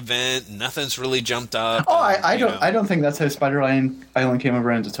have an event. Nothing's really jumped up. Oh, I don't think that's how Spider Island came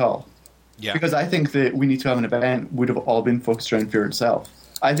around at all. Yeah. Because I think that we need to have an event would have all been focused around Fear itself.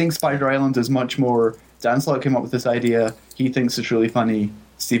 I think Spider Island is much more... Dan Slott came up with this idea. He thinks it's really funny.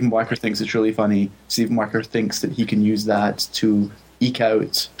 Stephen Wacker thinks it's really funny. Stephen Wacker thinks that he can use that to eke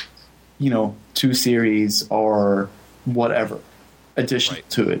out, you know, 2 series or whatever addition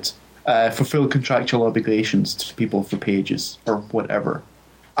to it. Fulfill contractual obligations to people for pages or whatever.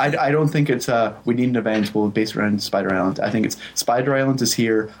 I don't think it's we need an event based around Spider Island. I think it's Spider Island is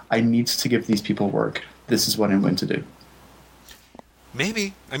here. I need to give these people work. This is what I'm going to do.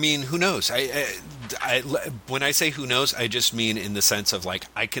 Maybe. I mean, who knows? When I say who knows, I just mean in the sense of, like,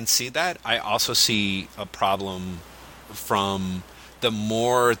 I can see that. I also see a problem from the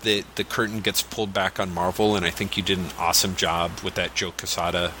more that the curtain gets pulled back on Marvel, and I think you did an awesome job with that Joe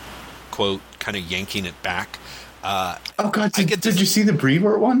Quesada quote, kind of yanking it back. Oh God! Did you see the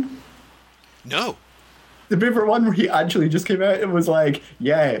Brevoort one? No. The Brevoort one where he actually just came out and was like,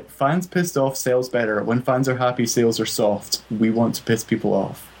 "Yeah, fans pissed off sells better. When fans are happy, sales are soft. We want to piss people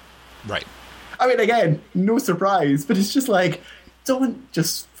off." Right. I mean, again, no surprise, but it's just like, don't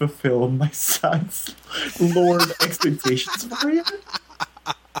just fulfill my sad, lowered expectations for you.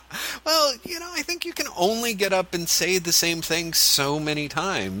 Well, I think you can only get up and say the same thing so many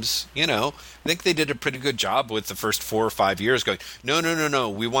times. I think they did a pretty good job with the first 4 or 5 years going, no,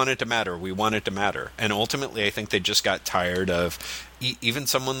 we want it to matter. We want it to matter. And ultimately, I think they just got tired of, even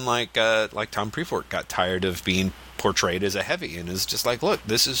someone like Tom Brevoort got tired of being portrayed as a heavy, and is just like, look,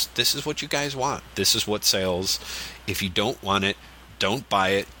 this is what you guys want. This is what sells. If you don't want it, don't buy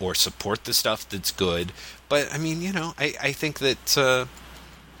it, or support the stuff that's good. But I mean, I think that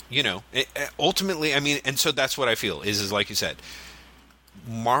ultimately, I mean, and so that's what I feel is like you said,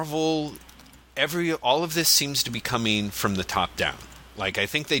 Marvel, all of this seems to be coming from the top down. Like, I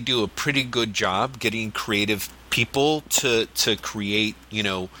think they do a pretty good job getting creative people to create,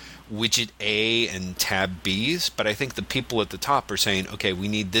 widget A and tab Bs, but I think the people at the top are saying, okay, we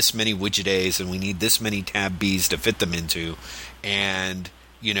need this many widget As and we need this many tab Bs to fit them into, and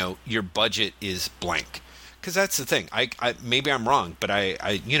your budget is blank. Because that's the thing. I maybe I'm wrong, but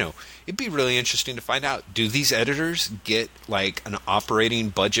it'd be really interesting to find out. Do these editors get like an operating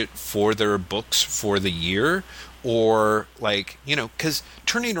budget for their books for the year, or because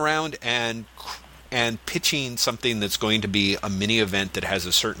turning around and pitching something that's going to be a mini event that has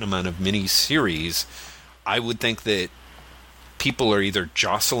a certain amount of mini series, I would think that people are either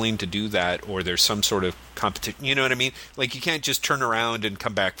jostling to do that, or there's some sort of competition. You know what I mean? Like, you can't just turn around and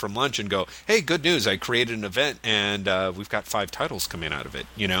come back from lunch and go, hey, good news, I created an event and we've got 5 titles coming out of it.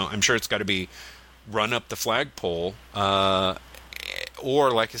 I'm sure it's got to be run up the flagpole,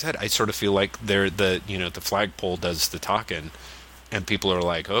 or like I said, I sort of feel like the flagpole does the talking, and people are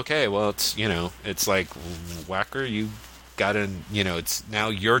like, okay, well, it's like, Whacker, you got to, it's now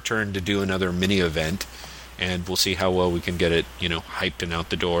your turn to do another mini event. And we'll see how well we can get it, hyped and out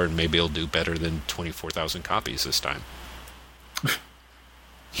the door, and maybe it'll do better than 24,000 copies this time.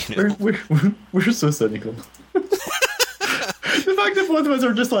 We're so cynical. The fact that both of us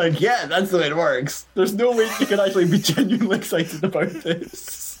are just like, yeah, that's the way it works. There's no way you can actually be genuinely excited about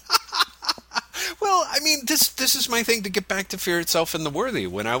this. Well, I mean, this is my thing to get back to Fear Itself and The Worthy.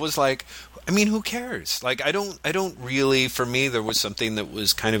 When I was like, I mean, who cares? Like, I don't really. For me, there was something that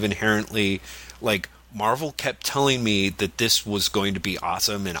was kind of inherently like, Marvel kept telling me that this was going to be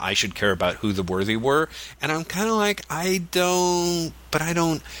awesome and I should care about who the Worthy were, and I'm kind of like, I don't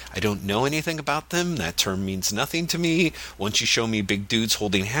know anything about them. That term means nothing to me. Once you show me big dudes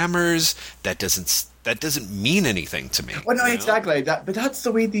holding hammers, that doesn't mean anything to me. Well, no, exactly. But that's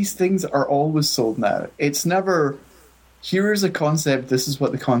the way these things are always sold now. It's never, here is a concept, this is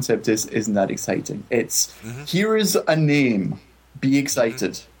what the concept is, isn't that exciting? It's, here is a name, be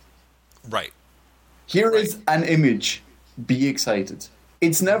excited. Right. Here is an image. Be excited.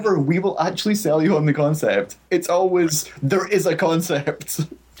 It's never, we will actually sell you on the concept. It's always, there is a concept.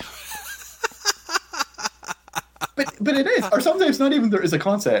 but it is. Or sometimes not even there is a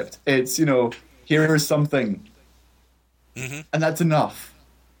concept. It's, here is something. And that's enough.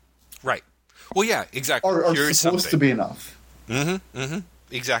 Right. Well, yeah, exactly. Or here supposed to be enough.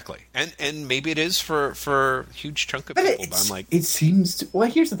 Exactly. And maybe it is for a huge chunk of people. But I'm like, it seems to, well,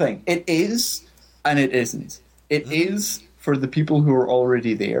 here's the thing. It is, and it isn't. It is for the people who are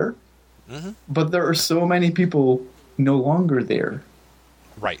already there, but there are so many people no longer there.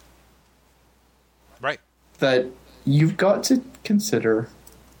 Right. That you've got to consider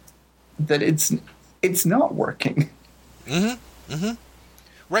that it's not working.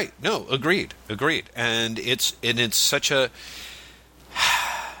 Right. No, agreed. And it's such a,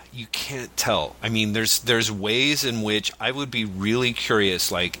 you can't tell. I mean, there's ways in which I would be really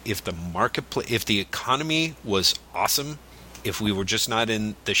curious, like, if the marketplace, if the economy was awesome, if we were just not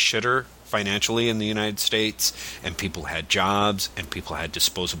in the shitter financially in the United States, and people had jobs and people had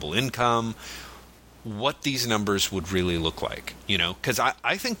disposable income, what these numbers would really look like, because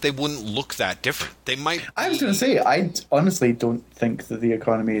I think they wouldn't look that different. They might. I was going to say, I honestly don't think that the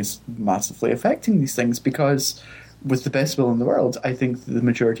economy is massively affecting these things, because with the best will in the world, I think the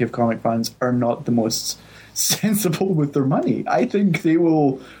majority of comic fans are not the most sensible with their money. I think they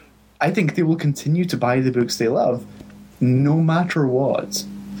will continue to buy the books they love, no matter what.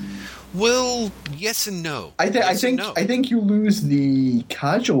 Well, yes and no. I think you lose the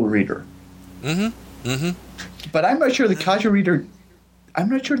casual reader. But I'm not sure the casual reader. I'm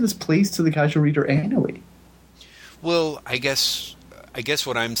not sure this plays to the casual reader anyway. Well, I guess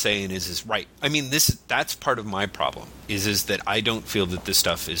what I'm saying is right. I mean, that's part of my problem is that I don't feel that this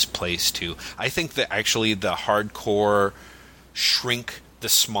stuff is placed to. I think that actually the hardcore shrink the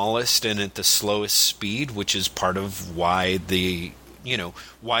smallest and at the slowest speed, which is part of why the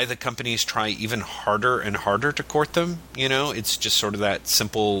companies try even harder and harder to court them. It's just sort of that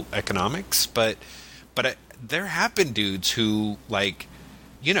simple economics. But there have been dudes who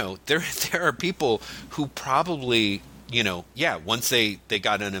there are people who probably, once they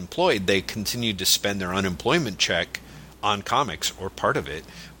got unemployed, they continued to spend their unemployment check on comics or part of it.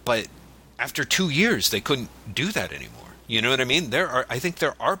 But after 2 years, they couldn't do that anymore. You know what I mean? I think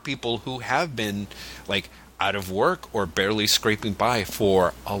there are people who have been out of work or barely scraping by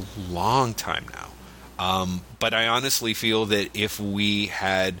for a long time now. But I honestly feel that if we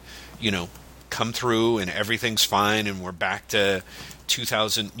had, come through and everything's fine and we're back to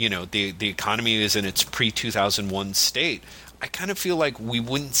 2000, the economy is in its pre-2001 state, I kind of feel like we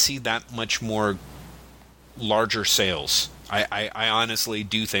wouldn't see that much more larger sales. I honestly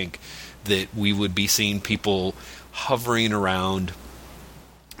do think that we would be seeing people hovering around,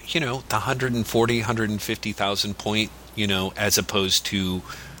 the 140, 150,000 point, as opposed to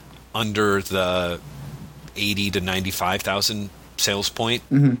under the 80 to 95,000 sales point.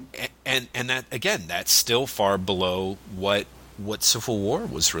 Mm-hmm. And that, again, that's still far below what Civil War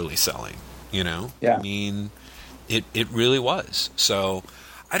was really selling, Yeah. I mean, it really was. So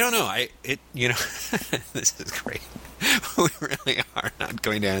I don't know. This is great. We really are not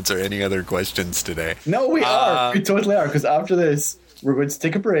going to answer any other questions today. No, we are. We totally are. Because after this, we're going to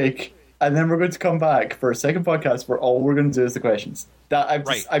take a break, and then we're going to come back for a second podcast where all we're going to do is the questions.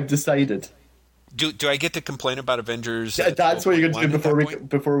 I've decided. Do I get to complain about Avengers? That's what you're going to do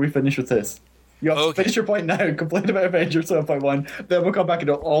before we finish with this. You have to finish your point now. Complain about Avengers 12.1. Then we'll come back and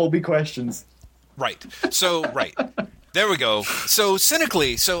it'll all be questions. Right. So there we go. So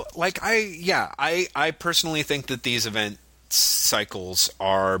cynically, I personally think that these event cycles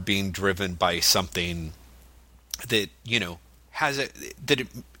are being driven by something that it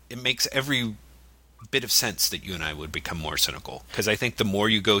makes every bit of sense that you and I would become more cynical, because I think the more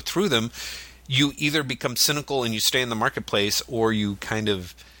you go through them, you either become cynical and you stay in the marketplace, or you kind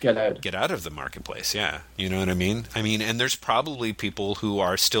of get out of the marketplace. Yeah. You know what I mean? And there's probably people who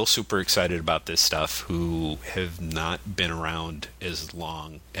are still super excited about this stuff who have not been around as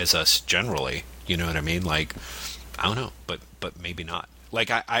long as us generally. You know what I mean? I don't know, but maybe not.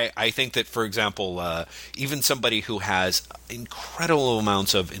 I think that, for example, even somebody who has incredible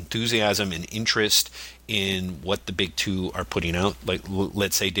amounts of enthusiasm and interest in what the big two are putting out,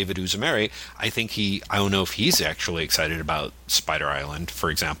 let's say David Uzumeri, I don't know if he's actually excited about Spider Island, for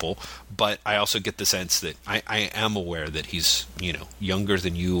example, but I also get the sense that I am aware that he's, younger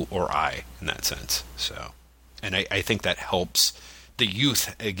than you or I in that sense. So, and I think that helps the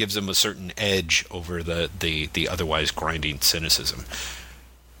youth. It gives them a certain edge over the otherwise grinding cynicism.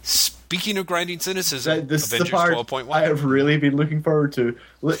 Speaking of grinding cynicism, this Avengers is the part 12.1. I have really been looking forward to.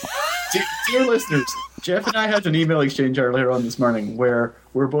 Dear listeners, Jeff and I had an email exchange earlier on this morning where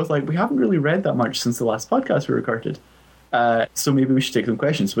we're both like, we haven't really read that much since the last podcast we recorded. So maybe we should take some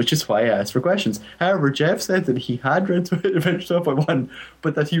questions, which is why I asked for questions. However, Jeff said that he had read Avengers 12.1,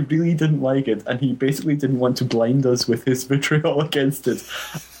 but that he really didn't like it, and he basically didn't want to blind us with his vitriol against it.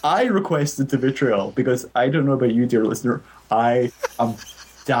 I requested the vitriol because I don't know about you, dear listener. I am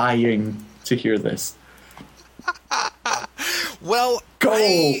dying to hear this. Well, go.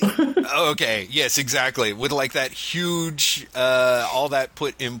 Okay, yes, exactly. With that huge, all that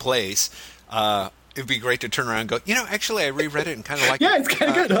put in place, it'd be great to turn around and go, actually, I reread it and kind of like it. Yeah, it's kind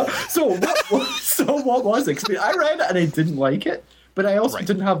of good, huh? So what was it? 'Cause I read it and I didn't like it, but I also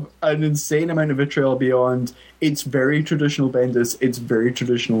didn't have an insane amount of vitriol beyond it's very traditional Bendis, it's very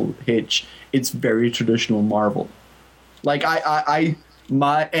traditional Hitch, it's very traditional Marvel.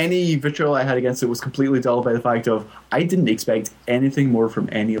 Any vitriol I had against it was completely dulled by the fact of I didn't expect anything more from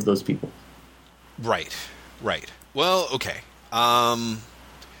any of those people. Right. Well, okay.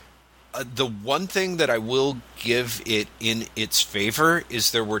 The one thing that I will give it in its favor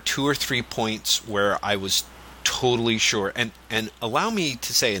is there were 2 or 3 points where I was totally sure, and allow me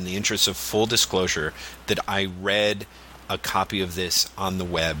to say, in the interest of full disclosure, that I read a copy of this on the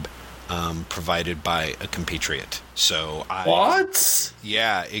web, provided by a compatriot. So What?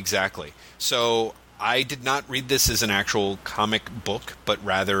 Yeah, exactly. So I did not read this as an actual comic book, but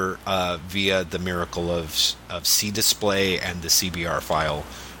rather via the miracle of C Display and the CBR file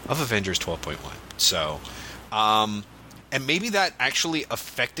of Avengers 12.1. So And maybe that actually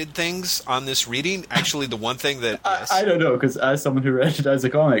affected things on this reading. Actually, the one thing that... Yes. I don't know, because as someone who read it as a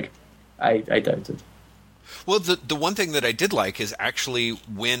comic, I doubt it. Well, the one thing that I did like is actually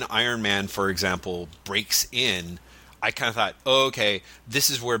when Iron Man, for example, breaks in, I kind of thought, oh, okay, this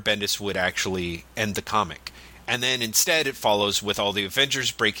is where Bendis would actually end the comic. And then instead it follows with all the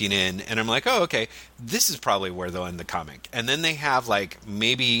Avengers breaking in, and I'm like, oh, okay, this is probably where they'll end the comic. And then they have like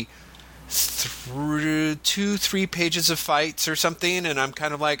maybe 2-3 pages of fights or something, and I'm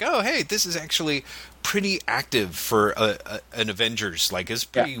kind of like, oh, hey, this is actually pretty active for an Avengers. Like, it's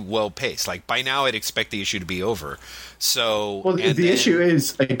pretty well paced. Like, by now I'd expect the issue to be over. So, well, the issue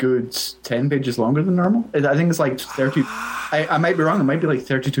is a good 10 pages longer than normal. I think it's like 30. I might be wrong. It might be like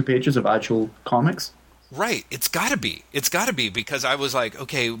 32 pages of actual comics. Right. It's got to be. It's got to be, because I was like,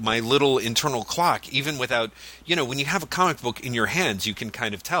 okay, my little internal clock, even without, when you have a comic book in your hands, you can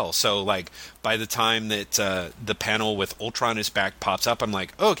kind of tell. So, like, by the time that the panel with Ultron is back pops up, I'm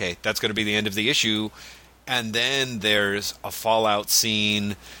like, oh, okay, that's going to be the end of the issue. And then there's a Fallout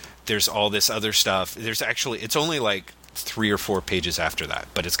scene. There's all this other stuff. There's actually, it's only like 3 or 4 pages after that,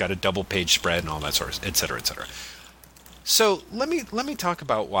 but it's got a double page spread and all that sort of, et cetera, et cetera. So let me talk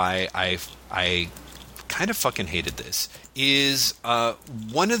about why I kind of fucking hated this. Is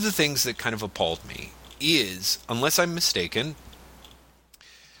one of the things that kind of appalled me is, unless I'm mistaken,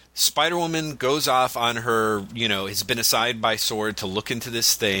 Spider-Woman goes off on her, has been assigned by S.W.O.R.D. to look into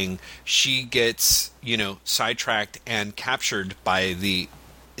this thing. She gets, sidetracked and captured by the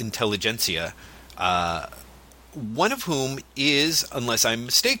intelligentsia, one of whom is, unless I'm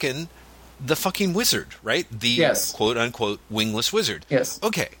mistaken, the fucking wizard, right? The quote-unquote wingless wizard. Yes.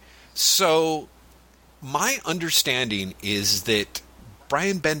 Okay, so my understanding is that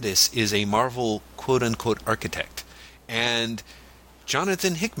Brian Bendis is a Marvel quote-unquote architect, and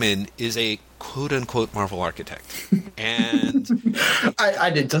Jonathan Hickman is a quote-unquote Marvel architect. And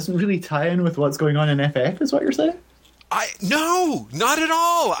it doesn't really tie in with what's going on in FF, is what you're saying? No, not at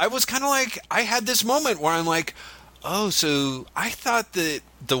all. I was kind of like, I had this moment where I'm like, oh, so I thought that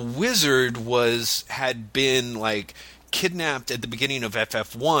the wizard had been like kidnapped at the beginning of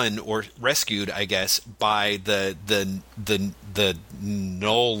FF1, or rescued, I guess, by the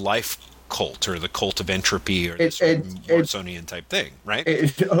null life cult, or the cult of entropy, or this Morrisonian type thing, right?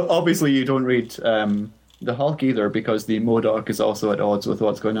 Obviously, you don't read the Hulk either, because the MODOK is also at odds with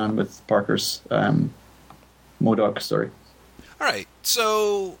what's going on with Parker's MODOK story. All right,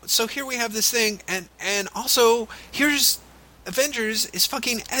 so here we have this thing, and also here's Avengers is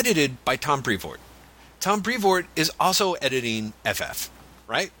fucking edited by Tom Brevoort. Tom Brevoort is also editing FF,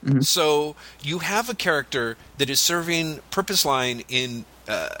 right? Mm-hmm. So you have a character that is serving purpose line in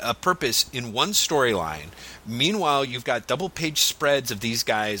a purpose in one storyline. Meanwhile, you've got double page spreads of these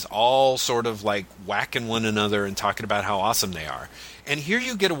guys all sort of like whacking one another and talking about how awesome they are. And here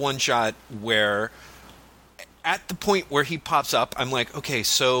you get a one shot where, at the point where he pops up, I'm like, okay,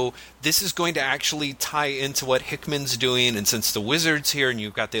 so this is going to actually tie into what Hickman's doing, and since the wizard's here and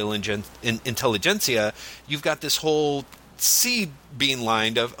you've got the intelligentsia, you've got this whole seed being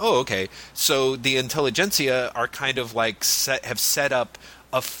lined of, oh, okay, so the intelligentsia are kind of like have set up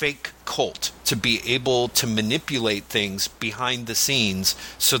a fake cult to be able to manipulate things behind the scenes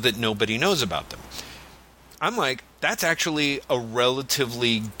so that nobody knows about them. I'm like, that's actually a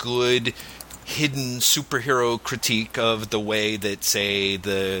relatively good hidden superhero critique of the way that, say,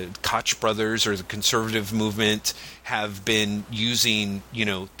 the Koch brothers or the conservative movement have been using,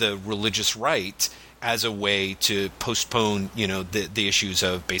 the religious right as a way to postpone, the issues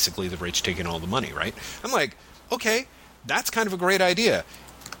of basically the rich taking all the money, right? I'm like, okay, that's kind of a great idea.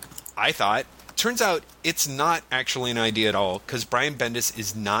 I thought. Turns out it's not actually an idea at all, because Brian Bendis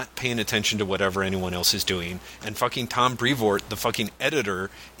is not paying attention to whatever anyone else is doing, and fucking Tom Brevoort, the fucking editor,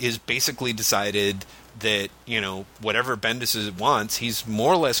 is basically decided that, whatever Bendis wants, he's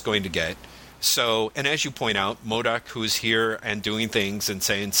more or less going to get. So, and as you point out, MODOK, who's here and doing things and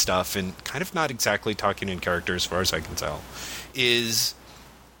saying stuff and kind of not exactly talking in character as far as I can tell, is,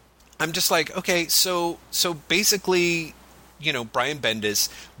 I'm just like, okay, so basically, Brian Bendis,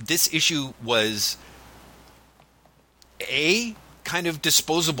 this issue was A, kind of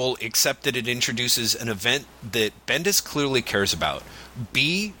disposable, except that it introduces an event that Bendis clearly cares about.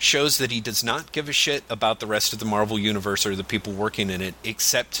 B, shows that he does not give a shit about the rest of the Marvel Universe or the people working in it,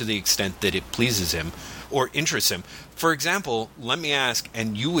 except to the extent that it pleases him or interests him. For example, let me ask,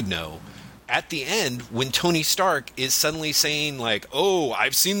 and you would know, at the end, when Tony Stark is suddenly saying, like, oh,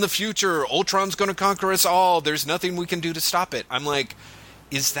 I've seen the future, Ultron's going to conquer us all, there's nothing we can do to stop it. I'm like,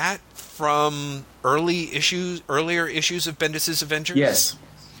 is that from earlier issues of Bendis' Avengers? Yes.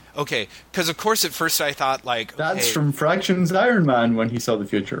 Okay, because of course at first I thought like, That's okay, from Fraction's Iron Man when he saw the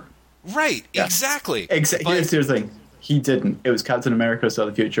future. right, Yeah. exactly. Here's the thing. He didn't. It was Captain America saw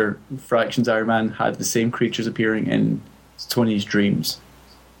the future. Fraction's Iron Man had the same creatures appearing in Tony's dreams.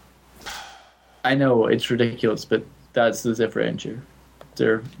 I know, it's ridiculous, but that's the differentiator.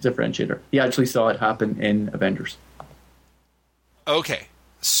 He actually saw it happen in Avengers. Okay,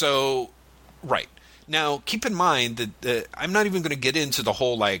 so, right. Now, keep in mind that I'm not even going to get into the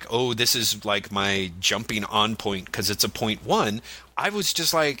whole, like, oh, this is, like, my jumping on point because it's a point one. I was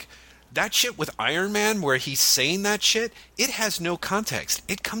just like, that shit with Iron Man where he's saying that shit, it has no context.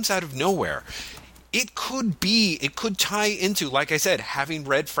 It comes out of nowhere. It could tie into, like I said, having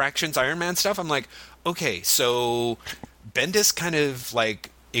read Fraction's Iron Man stuff, I'm like, okay, so Bendis kind of,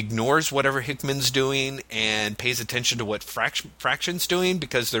 like, ignores whatever Hickman's doing and pays attention to what Fraction's doing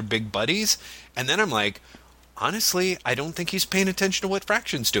because they're big buddies. And then I'm like, honestly, I don't think he's paying attention to what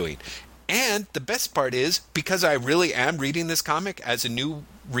Fraction's doing. And the best part is, because I really am reading this comic as a new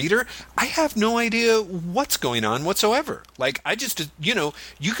reader, I have no idea what's going on whatsoever. Like, I just,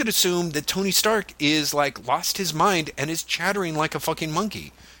 you could assume that Tony Stark is, like, lost his mind and is chattering like a fucking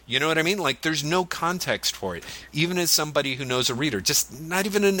monkey. You know what I mean? Like, there's no context for it. Even as somebody who knows a reader, just not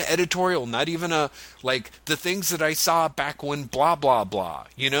even an editorial, not even like, the things that I saw back when blah, blah, blah.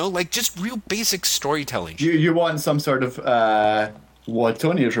 Like, just real basic storytelling. You want some sort of, what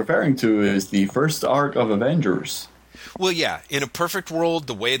Tony is referring to is the first arc of Avengers. Well, yeah, in a perfect world,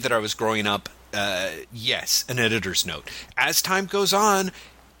 the way that I was growing up, yes, an editor's note. As time goes on,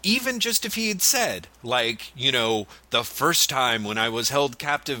 even just if he had said, like, the first time when I was held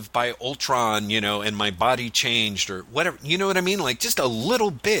captive by Ultron, and my body changed or whatever, you know what I mean? Like, just a little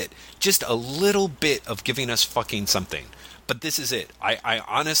bit of giving us fucking something. But this is it. I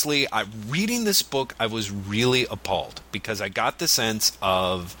honestly, reading this book, I was really appalled because I got the sense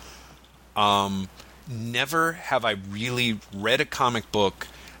of, never have I really read a comic book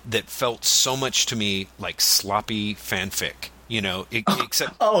that felt so much to me like sloppy fanfic.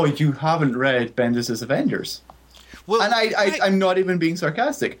 Except... Oh, you haven't read Bendis' Avengers. Well, and I'm not even being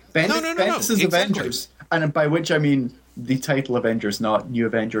sarcastic. Bendis' Avengers, and by which I mean the title Avengers, not New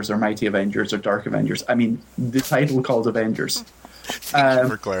Avengers or Mighty Avengers or Dark Avengers. I mean the title called Avengers. Thank you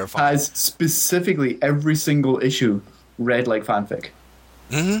for clarifying. Has specifically every single issue read like fanfic.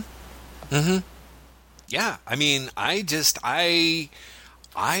 Yeah, I mean, I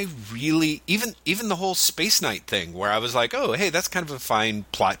really, even the whole Space Knight thing where I was like, oh, hey, that's kind of a fine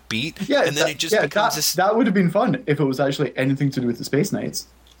plot beat. Yeah, and then it just becomes that would have been fun if it was actually anything to do with the Space Knights.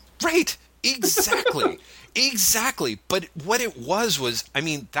 Right, exactly. Exactly. But what it was, I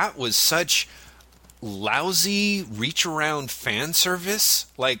mean, that was such lousy reach around fan service.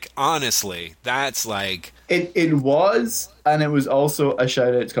 Like, honestly, that's like... It was, and it was also a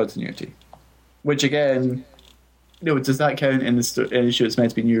shout out to continuity. Which again... does that count in the issue? It's meant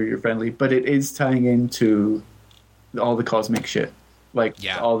to be New Year friendly, but it is tying into all the cosmic shit, like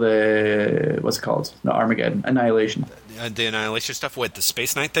all the what's it called? Not Armageddon, Annihilation. The Annihilation stuff. What the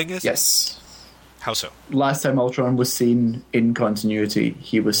Space Knight thing is? Yes. How so? Last time Ultron was seen in continuity,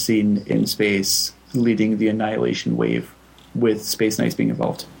 he was seen in space leading the Annihilation wave, with Space Knights being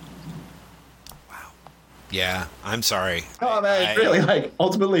involved. Wow. Yeah, I'm sorry. Oh man, really? Like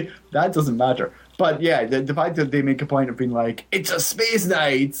ultimately, that doesn't matter. But yeah, the fact that they make a point of being like, it's a Space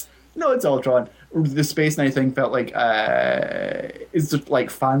Knight! No, it's Ultron. The Space Knight thing felt like, it's just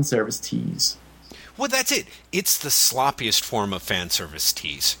like fan service tease. Well, that's it. It's the sloppiest form of fan service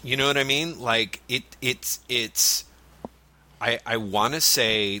tease. You know what I mean? Like, it's I want to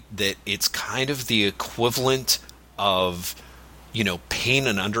say that it's kind of the equivalent of, paying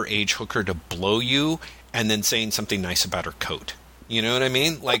an underage hooker to blow you and then saying something nice about her coat. You know what I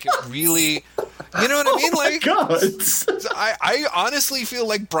mean? Like, it really... You know what I mean? Like, oh my God. I honestly feel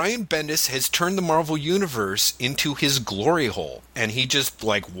like Brian Bendis has turned the Marvel Universe into his glory hole, and he just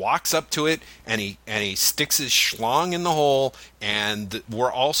like walks up to it and he sticks his schlong in the hole, and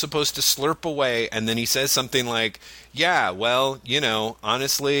we're all supposed to slurp away, and then he says something like, "Yeah, well,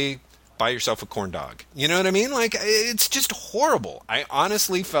 honestly, buy yourself a corn dog." You know what I mean? Like, it's just horrible. I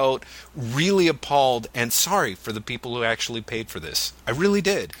honestly felt really appalled and sorry for the people who actually paid for this. I really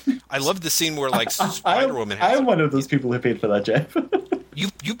did. I loved the scene where, like, Spider-Woman has... I'm one of those people who paid for that, Jeff.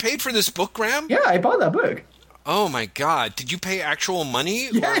 You paid for this book, Graham? Yeah, I bought that book. Oh, my God. Did you pay actual money?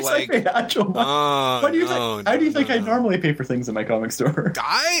 Yes, or like... I paid actual money. What do you think? How do you think I normally pay for things in my comic store?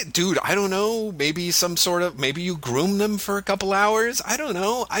 I don't know. Maybe maybe you groom them for a couple hours. I don't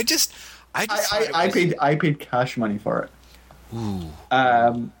know. I paid cash money for it. Ooh.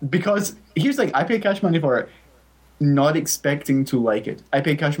 Because here's the thing, I paid cash money for it not expecting to like it. I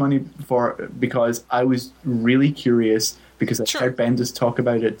paid cash money because I was really curious because I heard Bendis talk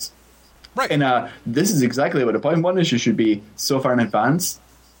about it. Right. And this is exactly what a point one issue should be so far in advance.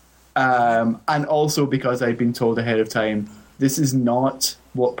 And also because I'd been told ahead of time, this is not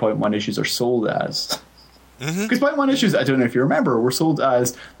what point one issues are sold as. Because point one issues, I don't know if you remember, were sold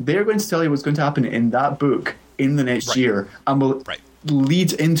as they're going to tell you what's going to happen in that book in the next year and will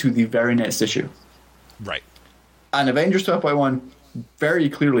lead into the very next issue. Right. And Avengers 12.1 very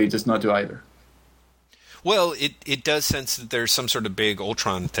clearly does not do either. Well, it does sense that there's some sort of big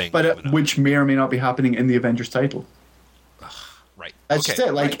Ultron thing. But which may or may not be happening in the Avengers title. Right. That's just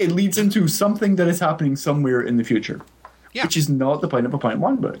it. Like, it leads into something that is happening somewhere in the future. Yeah. Which is not the point of a point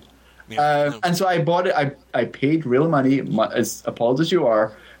one book. Yeah, And so I bought it. I paid real money, as appalled as you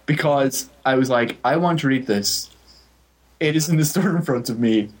are, because I was like, I want to read this. It is in the store in front of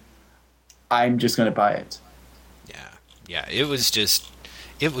me. I'm just going to buy it. Yeah, it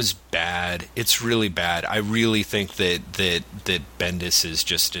was bad. It's really bad. I really think that Bendis is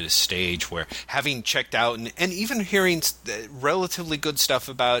just at a stage where, having checked out and even hearing relatively good stuff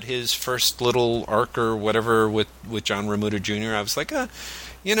about his first little arc or whatever with John Romita Jr., I was like,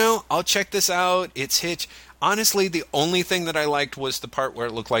 I'll check this out. It's Hitch. Honestly, the only thing that I liked was the part where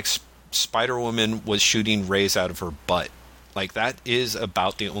it looked like Spider-Woman was shooting rays out of her butt. Like, that is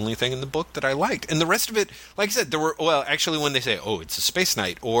about the only thing in the book that I liked. And the rest of it, like I said, actually when they say, it's a space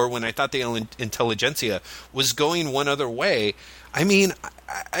knight, or when I thought the intelligentsia was going one other way, I mean,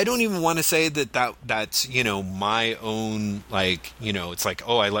 I don't even want to say that's, my own, it's like,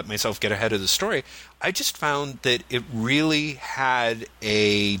 I let myself get ahead of the story. I just found that it really had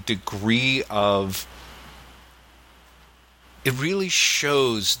a degree of... It really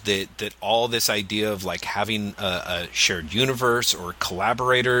shows that all this idea of like having a shared universe or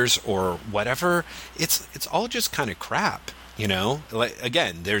collaborators or whatever, it's all just kind of crap, Like,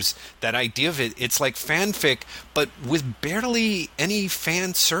 again, there's that idea of it. It's like fanfic, but with barely any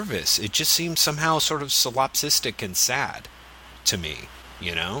fan service. It just seems somehow sort of solipsistic and sad to me,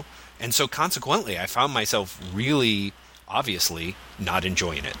 And so consequently, I found myself really, obviously, not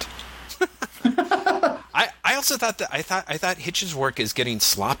enjoying it. I also thought that I thought Hitch's work is getting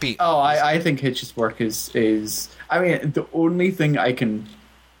sloppy. I think Hitch's work is I mean, the only thing I can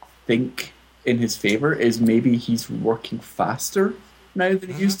think in his favor is maybe he's working faster now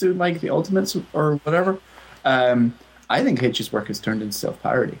than he used to, like the Ultimates or whatever. I think Hitch's work has turned into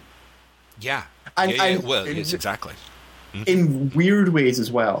self-parody. Yeah. Well, yes, exactly. In weird ways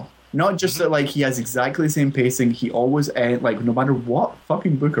as well. Not just that, like, he has exactly the same pacing. He always ends, like, no matter what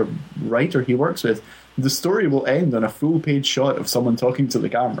fucking book or writer he works with, the story will end on a full-page shot of someone talking to the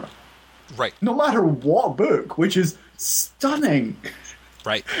camera. Right. No matter what book, which is stunning.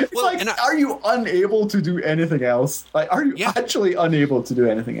 Right. It's are you unable to do anything else? Like, are you actually unable to do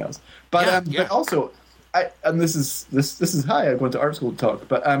anything else? But but also, and this is hi, I went to art school to talk.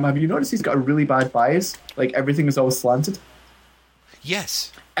 But have you noticed he's got a really bad bias? Like, everything is always slanted.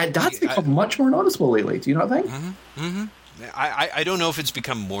 Yes. And that's become much more noticeable lately. Do you not think? I don't know if it's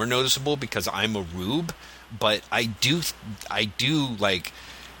become more noticeable because I'm a rube, but I do like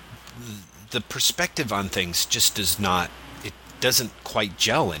the perspective on things just doesn't quite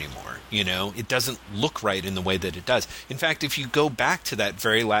gel anymore. It doesn't look right in the way that it does. In fact, if you go back to that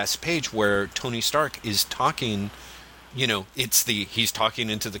very last page where Tony Stark is talking, he's talking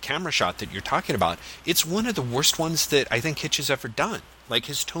into the camera shot that you're talking about. It's one of the worst ones that I think Hitch has ever done. Like,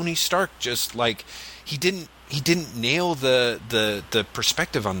 his Tony Stark just, like, he didn't nail the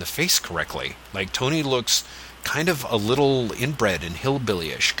perspective on the face correctly. Like, Tony looks kind of a little inbred and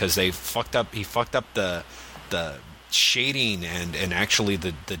hillbillyish because he fucked up the shading and actually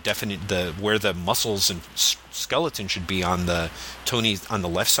the where the muscles and skeleton should be on the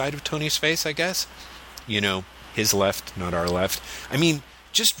left side of Tony's face, I guess. His left, not our left. I mean,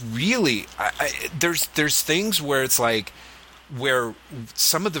 just really, there's things where it's like, where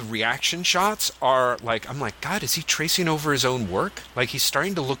some of the reaction shots are like, I'm like, God, is he tracing over his own work? Like, he's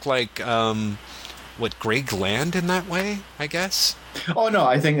starting to look like, Greg Land in that way, I guess? Oh, no,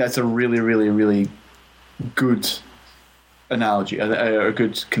 I think that's a really, really, really good analogy, a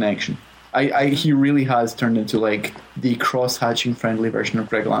good connection. He really has turned into, like, the cross-hatching friendly version of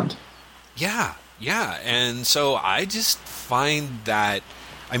Greg Land. Yeah, and so I just find that,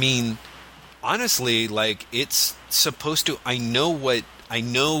 I mean, honestly, like, it's supposed to, I know what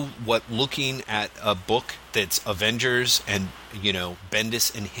looking at a book that's Avengers and,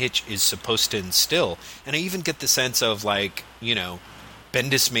 Bendis and Hitch is supposed to instill. And I even get the sense of, like,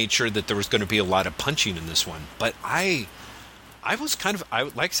 Bendis made sure that there was going to be a lot of punching in this one. But I I was kind of,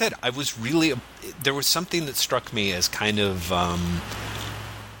 like I said, I was really, there was something that struck me as kind of,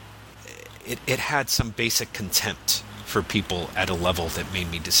 it had some basic contempt for people at a level that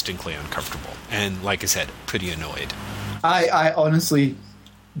made me distinctly uncomfortable. And like I said, pretty annoyed. I honestly,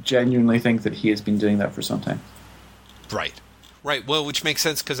 genuinely think that he has been doing that for some time. Right. Well, which makes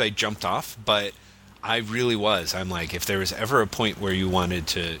sense because I jumped off, but I really was. I'm like, if there was ever a point where you wanted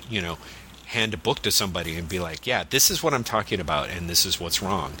to, hand a book to somebody and be like, yeah, this is what I'm talking about and this is what's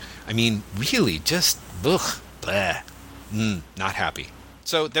wrong. I mean, really, just, bleh, not happy.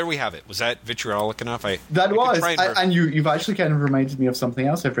 So there we have it. Was that vitriolic enough? And you've actually kind of reminded me of something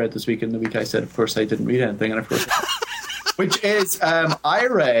else I've read this week. In the week I said, of course, I didn't read anything, and of course, which is I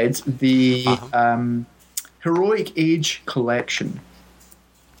read the Heroic Age collection.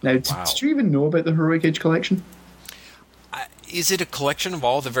 Now, did you even know about the Heroic Age collection? Is it a collection of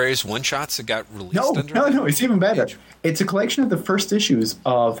all the various one-shots that got released? No, it's even better. It's a collection of the first issues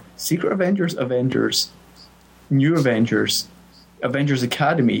of Secret Avengers, New Avengers, Avengers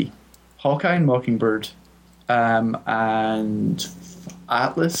Academy, Hawkeye and Mockingbird, and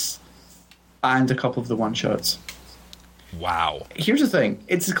Atlas, and a couple of the one-shots. Wow. Here's the thing.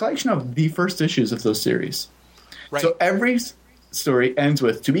 It's a collection of the first issues of those series. Right. So every story ends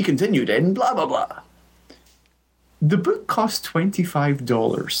with, to be continued in blah, blah, blah. The book cost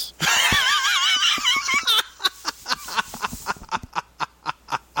 $25.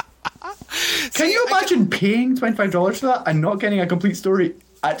 Can you imagine paying $25 for that and not getting a complete story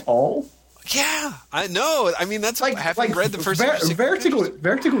at all? Yeah, I know. I mean, that's like having read the first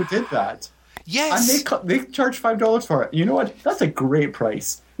Vertigo did that. Yes. And they charged $5 for it. You know what? That's a great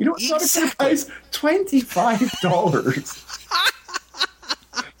price. You know what's not a great price? $25.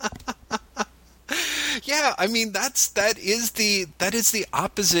 Yeah, I mean that is the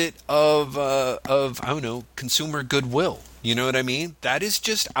opposite of I don't know, consumer goodwill. You know what I mean? That is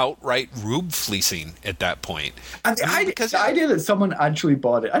just outright rube fleecing at that point. And the idea that someone actually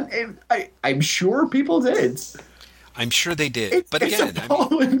bought it, and I'm sure people did. I'm sure they did, but again, it's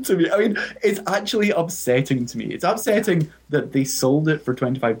appalling to me. I mean, it's actually upsetting to me. It's upsetting that they sold it for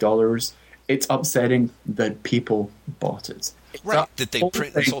 $25. It's upsetting that people bought it. Right, that they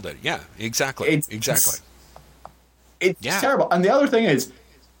print and sold it. Yeah, exactly. Exactly. It's terrible. And the other thing is,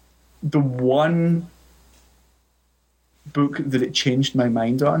 the one book that it changed my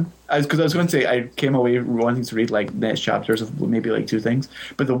mind on, because I was going to say I came away wanting to read like next chapters of maybe like two things,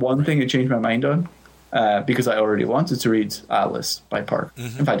 but the one thing it changed my mind on, because I already wanted to read Atlas by Parker.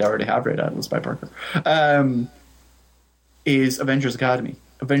 Mm-hmm. In fact, I already have read Atlas by Parker. Is Avengers Academy.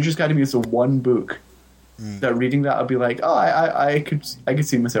 Avengers Academy is the one book that reading that I'll be like, oh, I could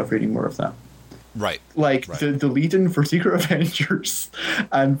see myself reading more of that. Right. Like the lead-in for Secret Avengers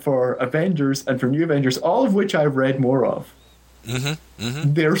and for Avengers and for New Avengers, all of which I've read more of. Mm-hmm.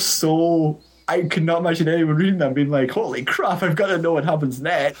 Mm-hmm. They're so... I could not imagine anyone reading them being like, holy crap, I've got to know what happens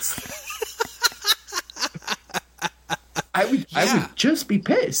next. I would just be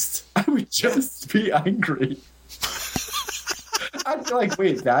pissed. I would just be angry. I'd be like,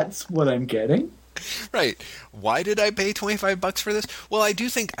 wait, that's what I'm getting? Right. Why did I pay $25 for this? Well, I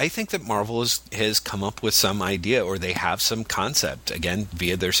think that Marvel has come up with some idea, or they have some concept, again,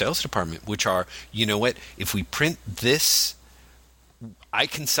 via their sales department, which are, you know what, if we print this, I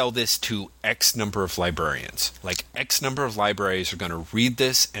can sell this to X number of librarians. Like X number of libraries are going to read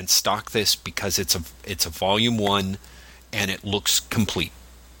this and stock this because it's a volume 1 and it looks complete.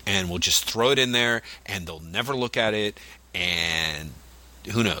 And we'll just throw it in there and they'll never look at it, and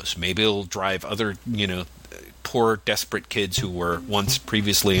who knows, maybe it'll drive other, poor, desperate kids who were once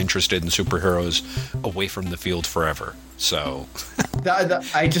previously interested in superheroes away from the field forever. So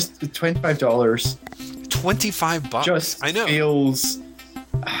I just $25. $25. Just I know. Feels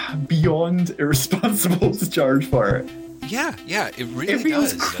beyond irresponsible to charge for it. Yeah, it really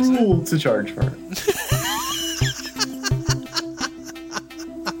does. It feels cruel to charge for it.